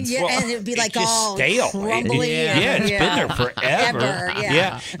off brands. Yeah, and it would be like it's just all stale. crumbly. Yeah, it's been there forever.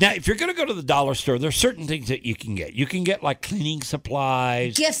 Yeah. Now, if you're going to go to the dollar store, there's certain things that you can get. You can get like cleaning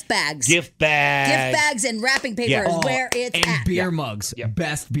supplies, Gift bags. gift bags, And wrapping paper Yeah. is where it's and at. beer mugs.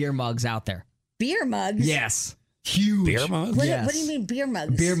 Best beer mugs out there. Beer mugs? Yes. Huge. beer mugs. What, Yes. what do you mean beer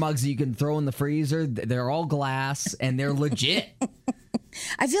mugs? Beer mugs that you can throw in the freezer. They're all glass and they're legit.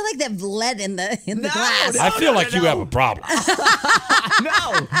 I feel like they've lead in the glass. I feel like you have a problem.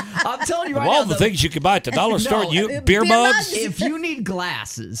 No, I'm telling you Of right all now. the things you can buy at the dollar store, beer beer mugs. mugs? If you need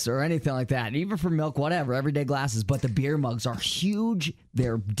glasses or anything like that, even for milk, whatever, everyday glasses, but the beer mugs are huge,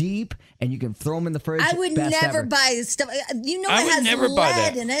 they're deep, and you can throw them in the fridge. I would Best never ever. buy stuff. You know I it would has never buy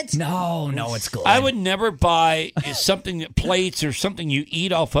lead that. in it. No, it's good. I would never buy something plates or something you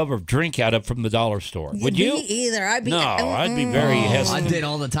eat off of or drink out of from the dollar store. Would you? Me either. I'd be No, I'd be very hesitant. I did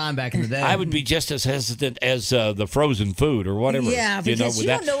all the time back in the day. I would be just as hesitant as the frozen food or whatever. Yeah, because with you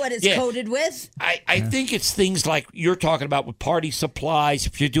don't know what it's coated with. I think it's things like you're talking about with party supplies.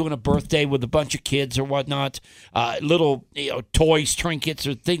 If you're doing a birthday with a bunch of kids or whatnot, little toys, trinkets,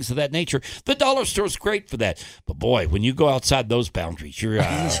 or things of that nature. The dollar store's great for that. But boy, when you go outside those boundaries, you're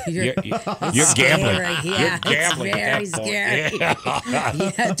gambling. Yeah, You're gambling. it's very scary. Yeah.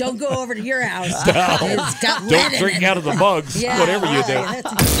 Yeah, don't go over to your house. No. It's got lead Don't in drink it. out of the mugs. Yeah, Whatever you do.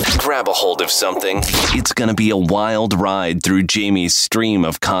 Grab a hold of something. It's going to be a wild ride through Jamie's stream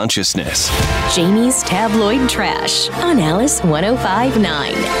of consciousness. Jamie's Tabloid Trash on Alice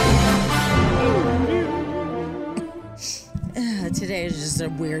 105.9. Today is just a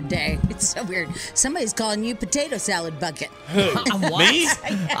weird day. It's so weird. Somebody's calling you potato salad bucket. Who? Me?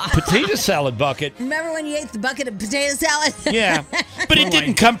 Potato salad bucket. Remember when you ate the bucket of potato salad? Yeah, but it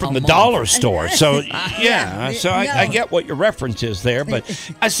didn't come from the dollar store. So, yeah. So I get what your reference is there. But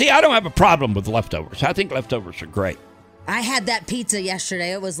I don't have a problem with leftovers. I think leftovers are great. I had that pizza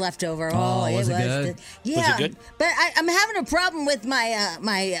yesterday. It was leftover. Oh, was it good? Yeah. Was it good? But I'm having a problem with my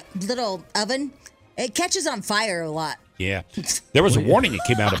my little oven. It catches on fire a lot. Yeah. There was a warning that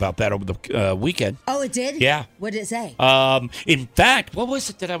came out about that over the weekend. Oh, it did? Yeah. What did it say? In fact, what was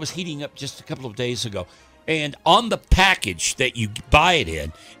it that I was heating up just a couple of days ago? And on the package that you buy it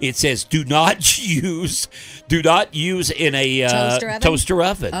in, it says do not use in a toaster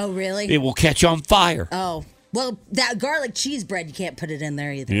oven. Oh, really? It will catch on fire. Oh. Well, that garlic cheese bread, you can't put it in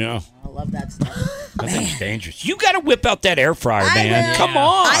there either. Yeah. I love that stuff. That thing's dangerous. You got to whip out that air fryer, I man. will. Come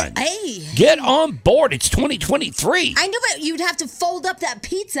on. Hey. Get on board. It's 2023. I know, but you'd have to fold up that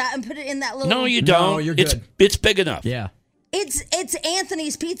pizza and put it in that little... No, you don't. No, you're good. It's big enough. Yeah. It's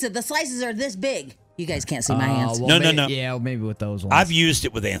Anthony's pizza. The slices are this big. You guys can't see my hands. Well, No. Yeah, maybe with those ones. I've used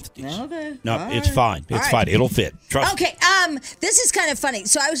it with Anthony's. Okay. No, All it's right. fine. It's All fine. right. It'll fit. Trust me. Okay, this is kind of funny.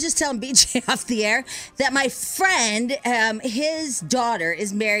 So I was just telling BJ off the air that my friend, his daughter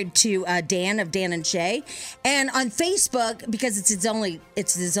is married to Dan of Dan and Shay, and on Facebook, because it's his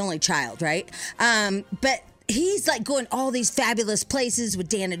only child, right? But he's like going all these fabulous places with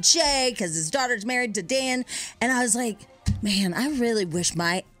Dan and Shay because his daughter's married to Dan, and I was like, man, I really wish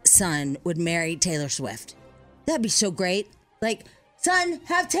my son would marry Taylor Swift. That'd be so great. Like, son,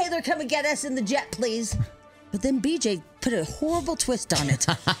 have Taylor come and get us in the jet, please. But then BJ put a horrible twist on it.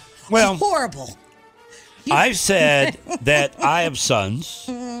 Well, horrible. I've said that I have sons.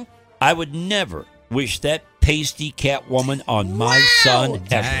 I would never wish that pasty cat woman on my son ever.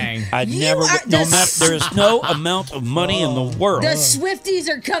 Dang. I'd You never. are No the matter. There is no amount of money in the world The Swifties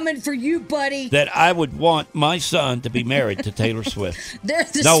are coming for you, buddy. that I would want my son to be married to Taylor Swift. They're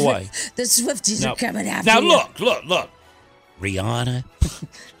the No way. The Swifties No. are coming after Now you. look. Rihanna,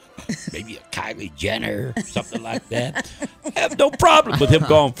 maybe a Kylie Jenner, something like that. I have no problem with him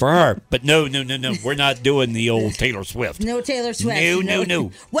going for her. But no. We're not doing the old Taylor Swift. No Taylor Swift.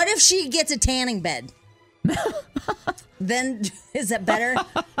 No. What if she gets a tanning bed? Then is that better?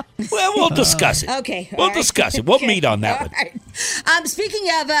 Well, we'll discuss it. Okay. We'll all right. discuss it. We'll Okay, meet on that all one. right. Speaking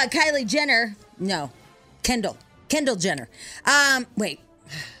of Kylie Jenner, no, Kendall Jenner. Kylie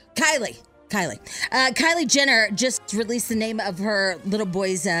Jenner just released the name of her little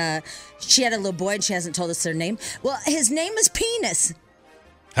boy's. She had a little boy, and she hasn't told us their name. Well, his name is Penis.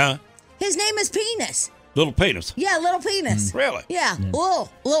 Huh? His name is Penis. Little penis. Yeah, little penis. Really? Yeah,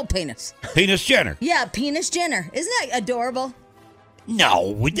 little penis. Penis Jenner. Yeah, Penis Jenner. Isn't that adorable?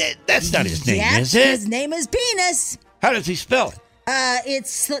 No, that's not his name, Yes, is it? his name is Penis. How does he spell it?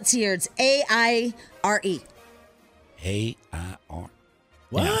 Let's see here. It's A-I-R-E. A-I-R.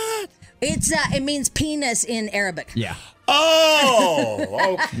 What? It means penis in Arabic. Yeah.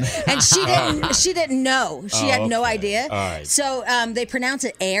 Oh, okay. And she didn't know. She had no idea. All right. So they pronounce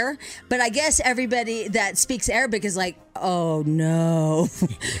it air, but I guess everybody that speaks Arabic is like, oh no,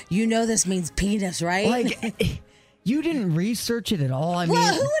 you know this means penis, right? Like, you didn't research it at all. I mean,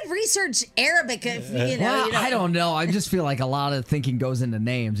 well, who would research Arabic if you know? I don't know. I just feel like a lot of thinking goes into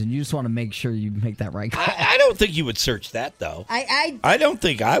names, and you just want to make sure you make that right call. I don't think you would search that, though. I don't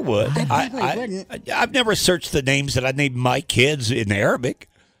think I would. I probably wouldn't. I've never searched the names that I named my kids in Arabic.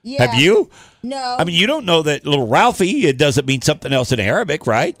 Yeah. Have you? No. I mean, you don't know that little Ralphie, it doesn't mean something else in Arabic,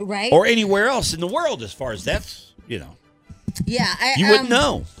 right? Right. Or anywhere else in the world as far as that's, Yeah. You wouldn't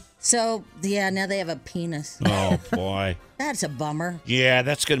know. So, yeah, now they have a penis. Oh, boy. That's a bummer. Yeah,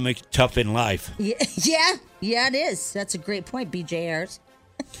 that's going to make it tough in life. Yeah, it is. That's a great point, BJ Ayers.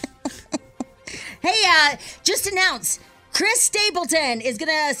 Hey, just announce Chris Stapleton is going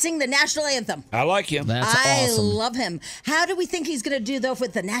to sing the national anthem. I like him. That's I awesome. love him. How do we think he's going to do, though,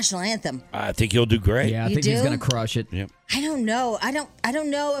 with the national anthem? I think he'll do great. Yeah, I You think he's do? going to crush it. Yep. I don't know. I don't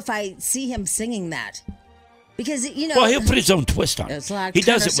know if I see him singing that. Because, Well, he'll put his own twist on it. It's like He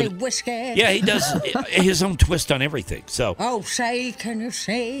does it Tennessee with. whiskey. Yeah, he does his own twist on everything. So, Oh, say, can you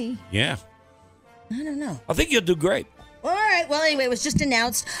say? yeah, I don't know. I think he'll do great. All right. Well, anyway, it was just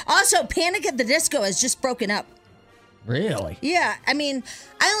announced. Also, Panic at the Disco has just broken up. Really? Yeah, I mean,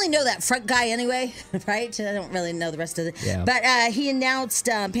 I only know that front guy anyway, right? I don't really know the rest of it. Yeah. But he announced,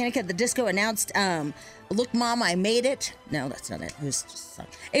 Panic at the Disco announced, "Look, Mom, I made it." No, that's not it. It was just a song.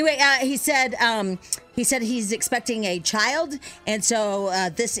 Anyway, he said he's expecting a child, and so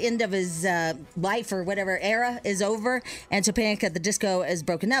this end of his life or whatever era is over, and so Panic at the Disco is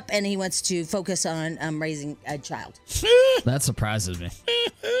broken up, and he wants to focus on raising a child. That surprises me.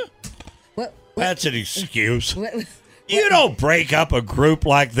 What? That's an excuse. What? You don't break up a group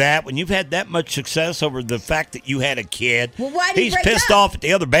like that when you've had that much success over the fact that you had a kid. Well, why did he He's break pissed up? off at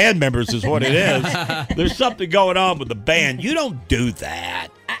the other band members is what it is. There's something going on with the band. You don't do that.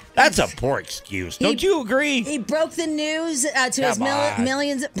 That's a poor excuse. Don't you agree? He broke the news to his Come on.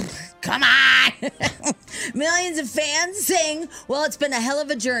 millions. Come on, millions of fans saying, "Well, it's been a hell of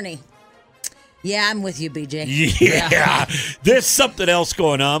a journey." Yeah, I'm with you, BJ. Yeah. There's something else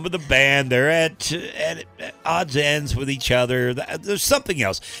going on with the band. They're at odds ends with each other. There's something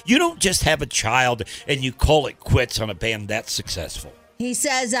else. You don't just have a child and you call it quits on a band that's successful. He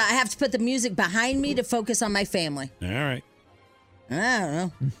says, "I have to put the music behind me to focus on my family." All right. I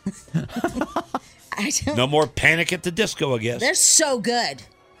don't know. I don't. No more Panic at the Disco, I guess. They're so good,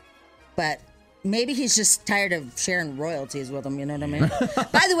 but maybe he's just tired of sharing royalties with them. You know what I mean?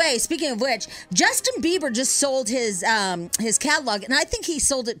 By the way, speaking of which, Justin Bieber just sold his catalog, and I think he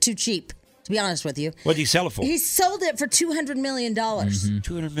sold it too cheap. To be honest with you, What did he sell it for? he sold it for $200 million.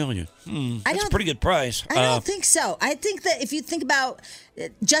 $200 million. That's a pretty good price. I don't think so. I think that if you think about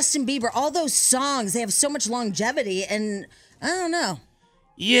Justin Bieber, all those songs, they have so much longevity, and I don't know.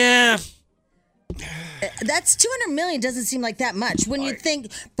 Yeah. That's $200 million doesn't seem like that much. When you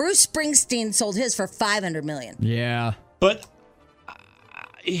think Bruce Springsteen sold his for $500 million. Yeah. But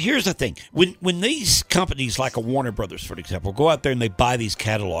here's the thing. When these companies like a Warner Brothers, for example, go out there and they buy these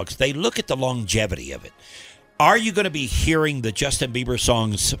catalogs, they look at the longevity of it. Are you going to be hearing the Justin Bieber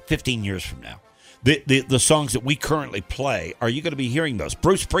songs 15 years from now? The songs that we currently play, are you going to be hearing those?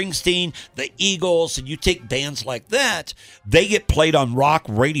 Bruce Springsteen, the Eagles, and you take bands like that, they get played on rock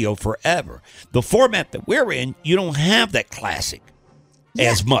radio forever. The format that we're in, you don't have that classic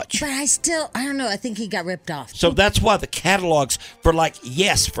as much. But I don't know. I think he got ripped off. So that's why the catalogs for like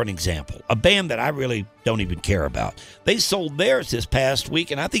Yes, for an example, a band that I really don't even care about, they sold theirs this past week,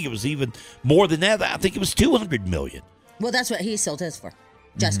 and I think it was even more than that. I think it was $200 million. Well, that's what he sold his for.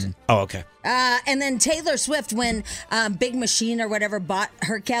 Justin. Oh, okay. And then Taylor Swift, when Big Machine or whatever bought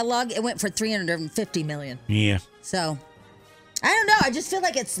her catalog, it went for $350 million. Yeah. So, I don't know. I just feel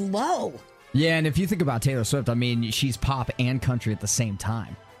like it's low. Yeah, and if you think about Taylor Swift, I mean, she's pop and country at the same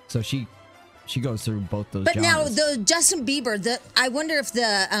time. So she goes through both those But genres. now, the Justin Bieber, I wonder if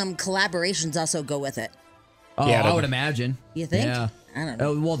the collaborations also go with it. Oh, Yeah, I would imagine. You think? Yeah. I don't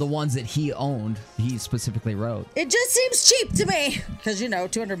know. Well, the ones that he owned, he specifically wrote. It just seems cheap to me. Because,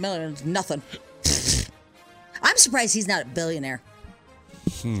 $200 million is nothing. I'm surprised he's not a billionaire.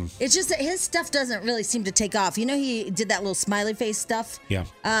 It's just that his stuff doesn't really seem to take off. He did that little smiley face stuff. Yeah.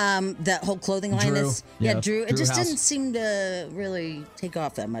 That whole clothing line Drew. is. Yeah, Drew. It Drew just House. didn't seem to really take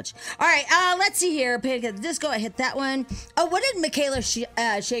off that much. All right, let's see here. Panic at the Disco. I hit that one. Oh, what did Michaela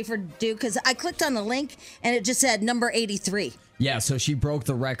Schaefer do? Because I clicked on the link and it just said number 83. Yeah, so she broke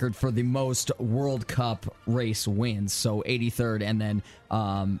the record for the most World Cup race wins, so 83rd, and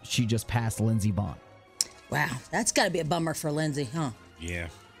then she just passed Lindsey Vonn. Wow, that's got to be a bummer for Lindsay, huh? Yeah.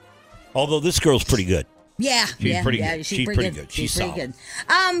 Although this girl's pretty good. Yeah, She's pretty good. She's pretty good. She's pretty solid.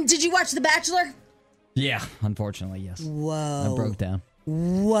 good. Did you watch The Bachelor? Yeah, unfortunately, yes. Whoa. I broke down.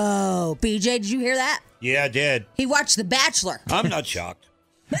 Whoa. BJ, did you hear that? Yeah, I did. He watched The Bachelor. I'm not shocked.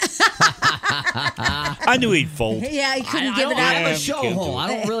 I knew he'd fold. Yeah, he couldn't I give don't it up. have Yeah, a show can't do hole. it. I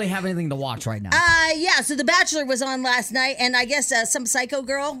don't really have anything to watch right now. Yeah, so The Bachelor was on last night, and I guess some psycho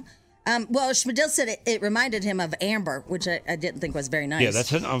girl. Schmidl said it reminded him of Amber, which I didn't think was very nice. Yeah, that's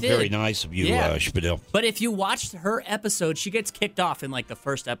very nice of you, Yeah. Spadil. But if you watched her episode, she gets kicked off in like the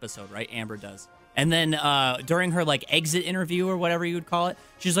first episode, right? Amber does. And then during her like exit interview or whatever you would call it,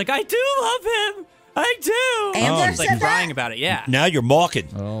 she's like, "I do love him. I do. Amber She's like said crying that? about it. Yeah. Now you're mocking.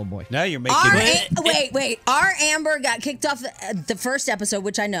 Oh boy. Now you're making. Wait. Our Amber got kicked off the first episode,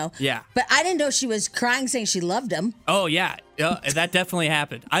 which I know. Yeah. But I didn't know she was crying, saying she loved him. Oh yeah, that definitely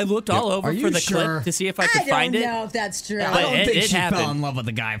happened. I looked all over Are you for the sure? clip to see if I could find don't it. know if that's true. I don't think it she happened. fell in love with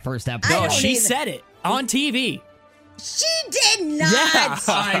the guy first I episode. No, don't she either. said it on TV. She did not. Yeah.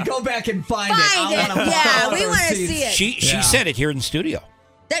 All right, go back and find it. Find it. Yeah, we want to see it. She said it here in the studio.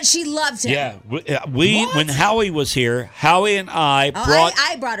 That she loved him. Yeah, we when Howie was here, Howie and I brought.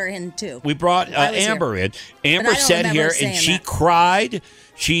 I brought her in too. We brought I was Amber here. in. But I Amber don't sat remember here saying and she that. cried.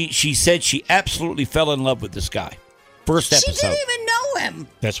 She said she absolutely fell in love with this guy. First She episode. didn't even know him.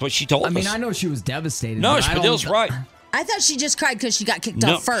 That's what she told I mean, us. I know she was devastated. No, but I don't- Spadil's right. I thought she just cried because she got kicked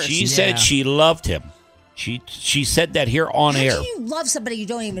No, off first. she said she loved him. She said that here on How air. can you love somebody you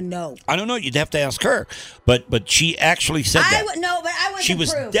don't even know? I don't know. You'd have to ask her, but she actually said that. No, but I want She the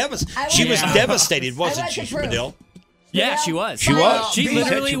was proof. devastated. She was devastated, wasn't want she, the proof. Spadil? Yeah, she was. She was. She She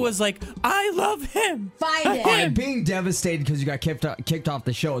literally said she was like, "I love him." Find All right, it. being devastated because you got kicked off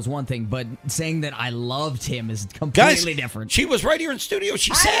the show is one thing, but saying that I loved him is completely Guys, different. she was right here in studio.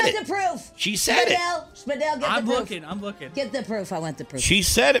 She I said want it. the proof. She said it. Spadil, get I'm the proof. looking. I'm looking. Get the proof. I want the proof. She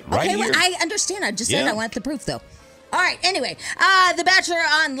said it right okay, here. well, I understand. I just said Yeah. I want the proof, though. All right. Anyway, The Bachelor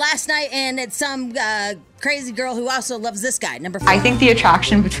on last night, and it's some crazy girl who also loves this guy. Number 4. I think the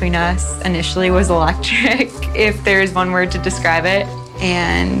attraction between us initially was electric, if there's one word to describe it.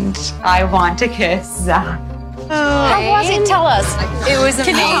 And I want to kiss Zach. How was it? Tell us. It was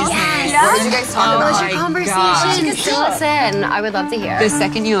amazing. What did you guys talk about? What was your my conversation? God. You can still listen. I would love to hear. The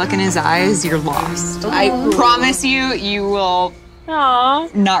second you look in his eyes, you're lost. I promise you will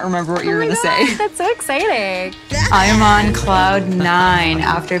not remember what you were going to say. That's so exciting. I am on cloud 9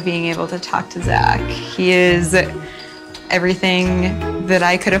 after being able to talk to Zach. He is everything that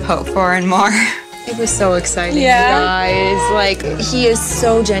I could have hoped for and more. It was so exciting, you guys. Like, he is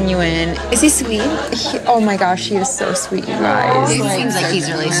so genuine. Is he sweet? Oh my gosh, he is so sweet, you guys. He seems like he's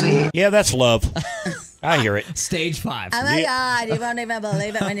really sweet. Yeah, that's love. I hear it. Stage 5. Oh my God, you won't even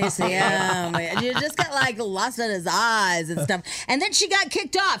believe it when you see him. You just got like lost in his eyes and stuff. And then she got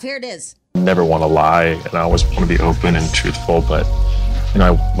kicked off. Here it is. Never want to lie, and I always want to be open and truthful, but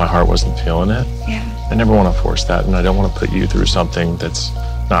my heart wasn't feeling it. Yeah. I never want to force that, and I don't want to put you through something that's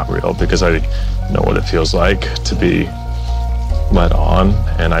not real, because I know what it feels like to be led on,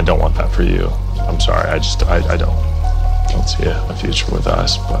 and I don't want that for you. I'm sorry, I don't see a future with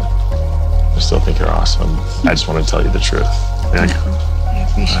us, but I still think you're awesome. I just want to tell you the truth. I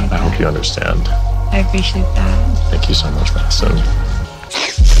appreciate I hope you understand. I appreciate that. Thank you so much, Madison.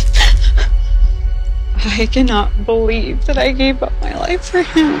 I cannot believe that I gave up my life for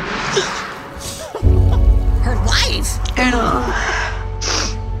him. Her life?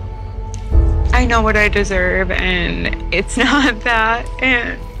 I know what I deserve, and it's not that.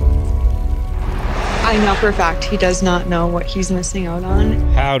 And I know for a fact he does not know what he's missing out on.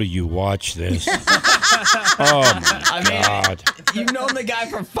 How do you watch this? Oh my God. You've known the guy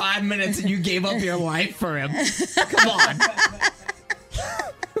for 5 minutes and you gave up your life for him. Come on.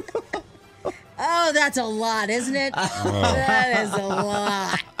 Oh, that's a lot, isn't it? That is a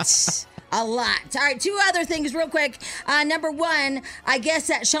lot. A lot. All right, 2 other things real quick. Number 1, I guess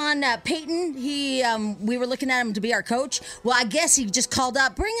that Sean Payton, we were looking at him to be our coach. Well, I guess he just called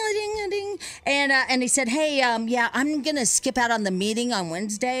up, ring-a-ding-a-ding, and he said, hey, yeah, I'm going to skip out on the meeting on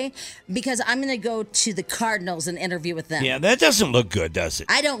Wednesday because I'm going to go to the Cardinals and interview with them. Yeah, that doesn't look good, does it?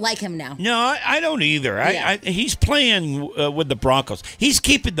 I don't like him now. No, I don't either. Yeah. He's playing with the Broncos. He's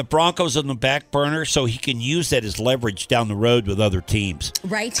keeping the Broncos on the back burner so he can use that as leverage down the road with other teams.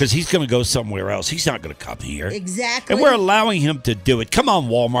 Right. Because he's going to go somewhere else. He's not going to come here. Exactly. And we're allowing him to do it. Come on,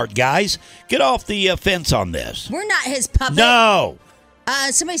 Walmart guys. Get off the fence on this. We're not his puppet. No.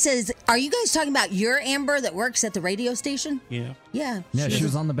 Somebody says, are you guys talking about your Amber that works at the radio station? Yeah. Yeah. Yeah, she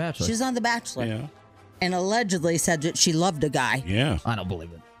was on The Bachelor. She was on The Bachelor. Yeah. And allegedly said that she loved a guy. Yeah. I don't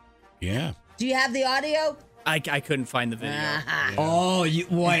believe it. Yeah. Do you have the audio? I couldn't find the video. Oh,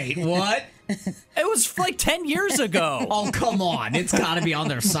 wait, what? It was like 10 years ago. Oh, come on. It's got to be on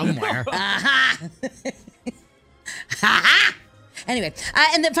there somewhere. Anyway,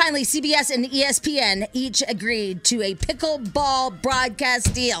 and then finally, CBS and ESPN each agreed to a pickleball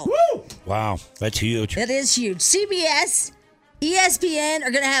broadcast deal. Woo! Wow, that's huge. It is huge. CBS, ESPN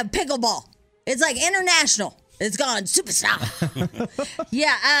are going to have pickleball. It's like international. It's gone superstar.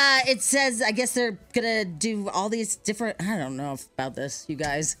 Yeah, it says, I guess they're going to do all these different, I don't know about this, you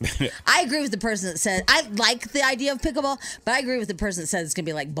guys. I agree with the person that said, I like the idea of pickleball, but I agree with the person that says it's going to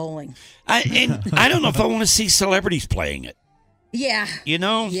be like bowling. I don't know if I want to see celebrities playing it. Yeah. You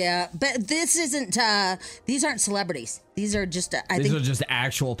know? Yeah, but this isn't. These aren't celebrities. These are just. These are just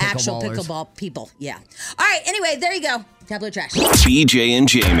actual pickleballers. pickleball people. Yeah. All right. Anyway, there you go. Tabloid trash. BJ and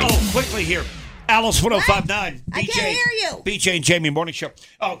Jamie. Oh, quickly here. Alice 1059. I can't hear you. BJ and Jamie Morning Show.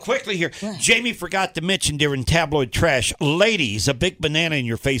 Oh, quickly here. Jamie forgot to mention during tabloid trash, ladies, a big banana in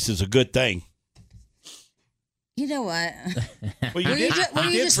your face is a good thing. You know what? Well, were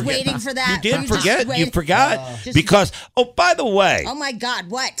you just waiting for that? You did forget. You forgot. Just- Because, by the way, Oh my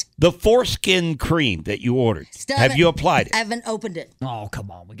God! What? the foreskin cream that you ordered, Still have haven't- you applied it? I haven't opened it. Oh, come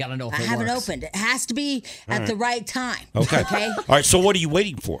on. We got to know if I it haven't works. opened it. It has to be at the right time. Okay. Okay. All right. So what are you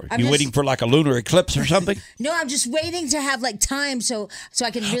waiting for? I'm You just- waiting for like a lunar eclipse or something? No, I'm just waiting to have like time so I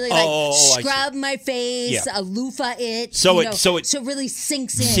can really Oh, I see. scrub my face, Yeah. loofah it. So you it- know, so it really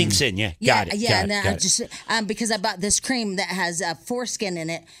sinks in. sinks in, yeah. Yeah, Got it, yeah. got And it, then got I it. just because I bought this cream that has foreskin in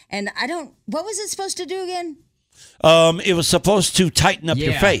it, and I don't. What was it supposed to do again? It was supposed to tighten up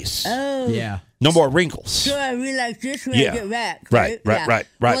your Yeah. face. Oh. Yeah. No more wrinkles. So I realize this when Yeah. I get back. Right. Yeah.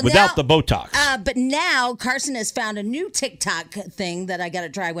 Well, Without now- the Botox. But now Carson has found a new TikTok thing that I got to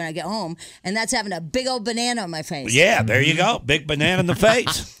try when I get home, and that's having a big old banana on my face. Yeah, there you go. Big banana in the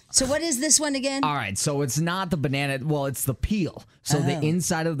face. So what is this one again? All right, so it's not the banana. Well, it's the peel. So the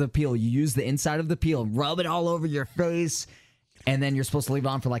inside of the peel, you use the inside of the peel, rub it all over your face, and then you're supposed to leave it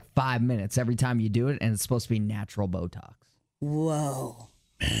on for like 5 minutes every time you do it, and it's supposed to be natural Botox. Whoa.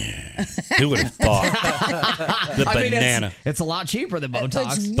 Who would have thought? The banana. It's a lot cheaper than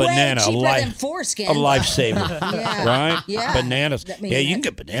Botox. It's way Banana, cheaper life- than foreskin. A lifesaver. Yeah. Right? Yeah. Bananas. That means Yeah, you that-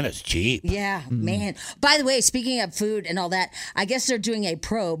 can get bananas cheap. Yeah, man. By the way, speaking of food and all that, I guess they're doing a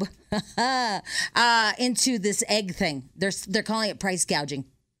probe into this egg thing. They're calling it price gouging.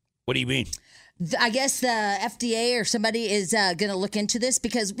 What do you mean? I guess the FDA or somebody is going to look into this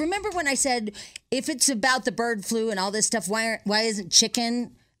because remember when I said if it's about the bird flu and all this stuff, why isn't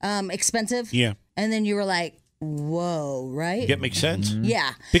chicken expensive? Yeah. And then you were like, whoa, right? That makes sense.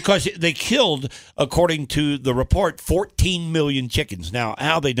 Yeah. Because they killed, according to the report, 14 million chickens. Now,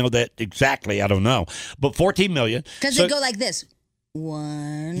 how they know that exactly, I don't know. But 14 million. Because So- they go like this.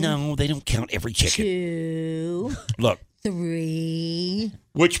 1. No, they don't count every chicken. 2. Look. 3.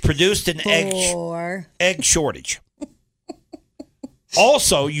 Which produced an 4. egg shortage.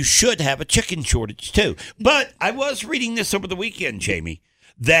 Also, you should have a chicken shortage too. But I was reading this over the weekend, Jamie,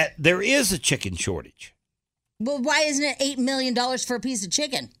 that there is a chicken shortage. Well, why isn't it $8 million for a piece of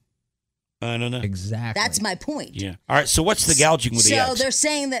chicken? I don't know. Exactly. That's my point. Yeah. All right. So what's the gouging with the So eggs? they're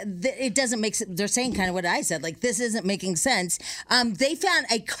saying that it doesn't make sense. They're saying kind of what I said. Like, this isn't making sense. They found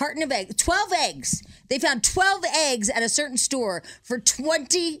a carton of eggs, 12 eggs. They found 12 eggs at a certain store for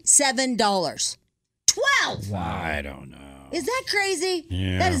 $27. 12! I don't know. Is that crazy?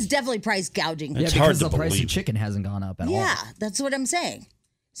 Yeah. That is definitely price gouging. Yeah, because the price of chicken hasn't gone up at all. Yeah, that's what I'm saying.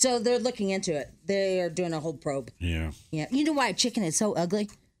 So they're looking into it. They are doing a whole probe. Yeah. Yeah. You know why chicken is so ugly?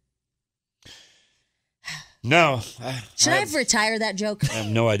 No. Should I retire that joke? I have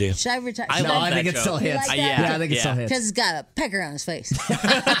no idea. Should I retire? I love that joke. Still hits. Like Yeah, I think it still hits. Because it's got a pecker on his face.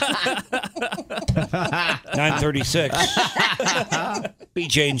 9:36.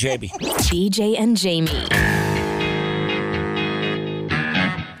 BJ and Jamie. BJ and Jamie.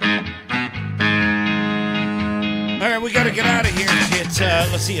 All right, we got to get out of here. It's,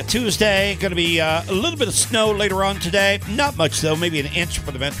 let's see, a Tuesday. Going to be a little bit of snow later on today. Not much, though. Maybe an inch for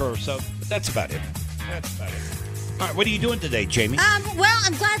the metro or so. But that's about it. That's about it. All right, what are you doing today, Jamie? Well,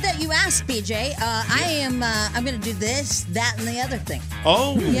 I'm glad that you asked, BJ. I'm going to do this, that, and the other thing.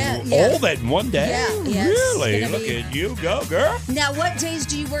 Oh, Yeah. all that in one day? Yeah, it's Really? gonna Look be- at you go, girl. Now, what days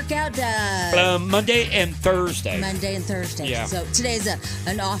do you work out? Monday and Thursday. Monday and Thursday. Yeah. So today's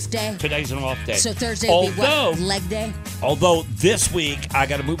an off day. Today's an off day. So Thursday will be what? Leg day? Although this week I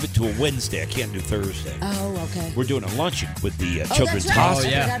got to move it to a Wednesday. I can't do Thursday. Oh, okay. We're doing a luncheon with the Oh, Children's that's right.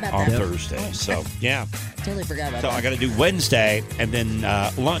 Hospital I forgot about on that. Thursday. Oh. So, yeah. Totally forgot about So that. I got to do Wednesday and then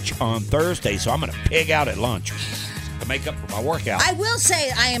lunch on Thursday. So I'm going to pig out at lunch to make up for my workout. I will say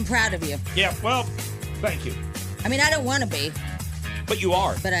I am proud of you. Yeah, well, thank you. I mean, I don't want to be, But you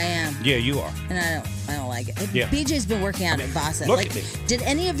are. but I am. Yeah, you are. And I don't like it. Yeah. BJ's been working out at Vossa. look Like, at me. did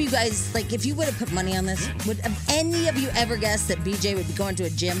any of you guys, like, if you would have put money on this, would have any of you ever guessed that BJ would be going to a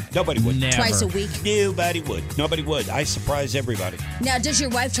gym Nobody would. twice a week? Nobody would. Nobody would. I surprise everybody. Now, does your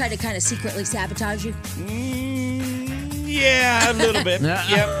wife try to kind of secretly sabotage you? Yeah, a little bit.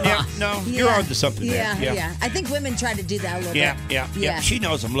 Yep. No, you're Yeah. onto something Yeah, there. yeah. I think women try to do that a little Yeah, bit. yeah. She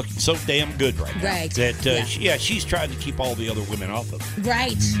knows I'm looking so damn good right now. Right. That Yeah. she's trying to keep all the other women off of me.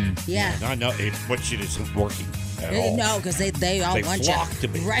 Right. Yeah. And I know what shit isn't working. at all. No, because they all They want you. flock to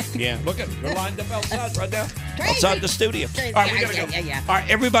me. Right. Yeah, look at them. They're lined up outside right now. Crazy. Outside the studio. Crazy. All right, we gotta go. Yeah. All right,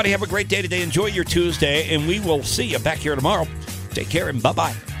 everybody have a great day today. Enjoy your Tuesday, and we will see you back here tomorrow. Take care and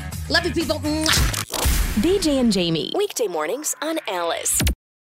bye-bye. Love you, people. BJ and Jamie. Weekday mornings on Alice.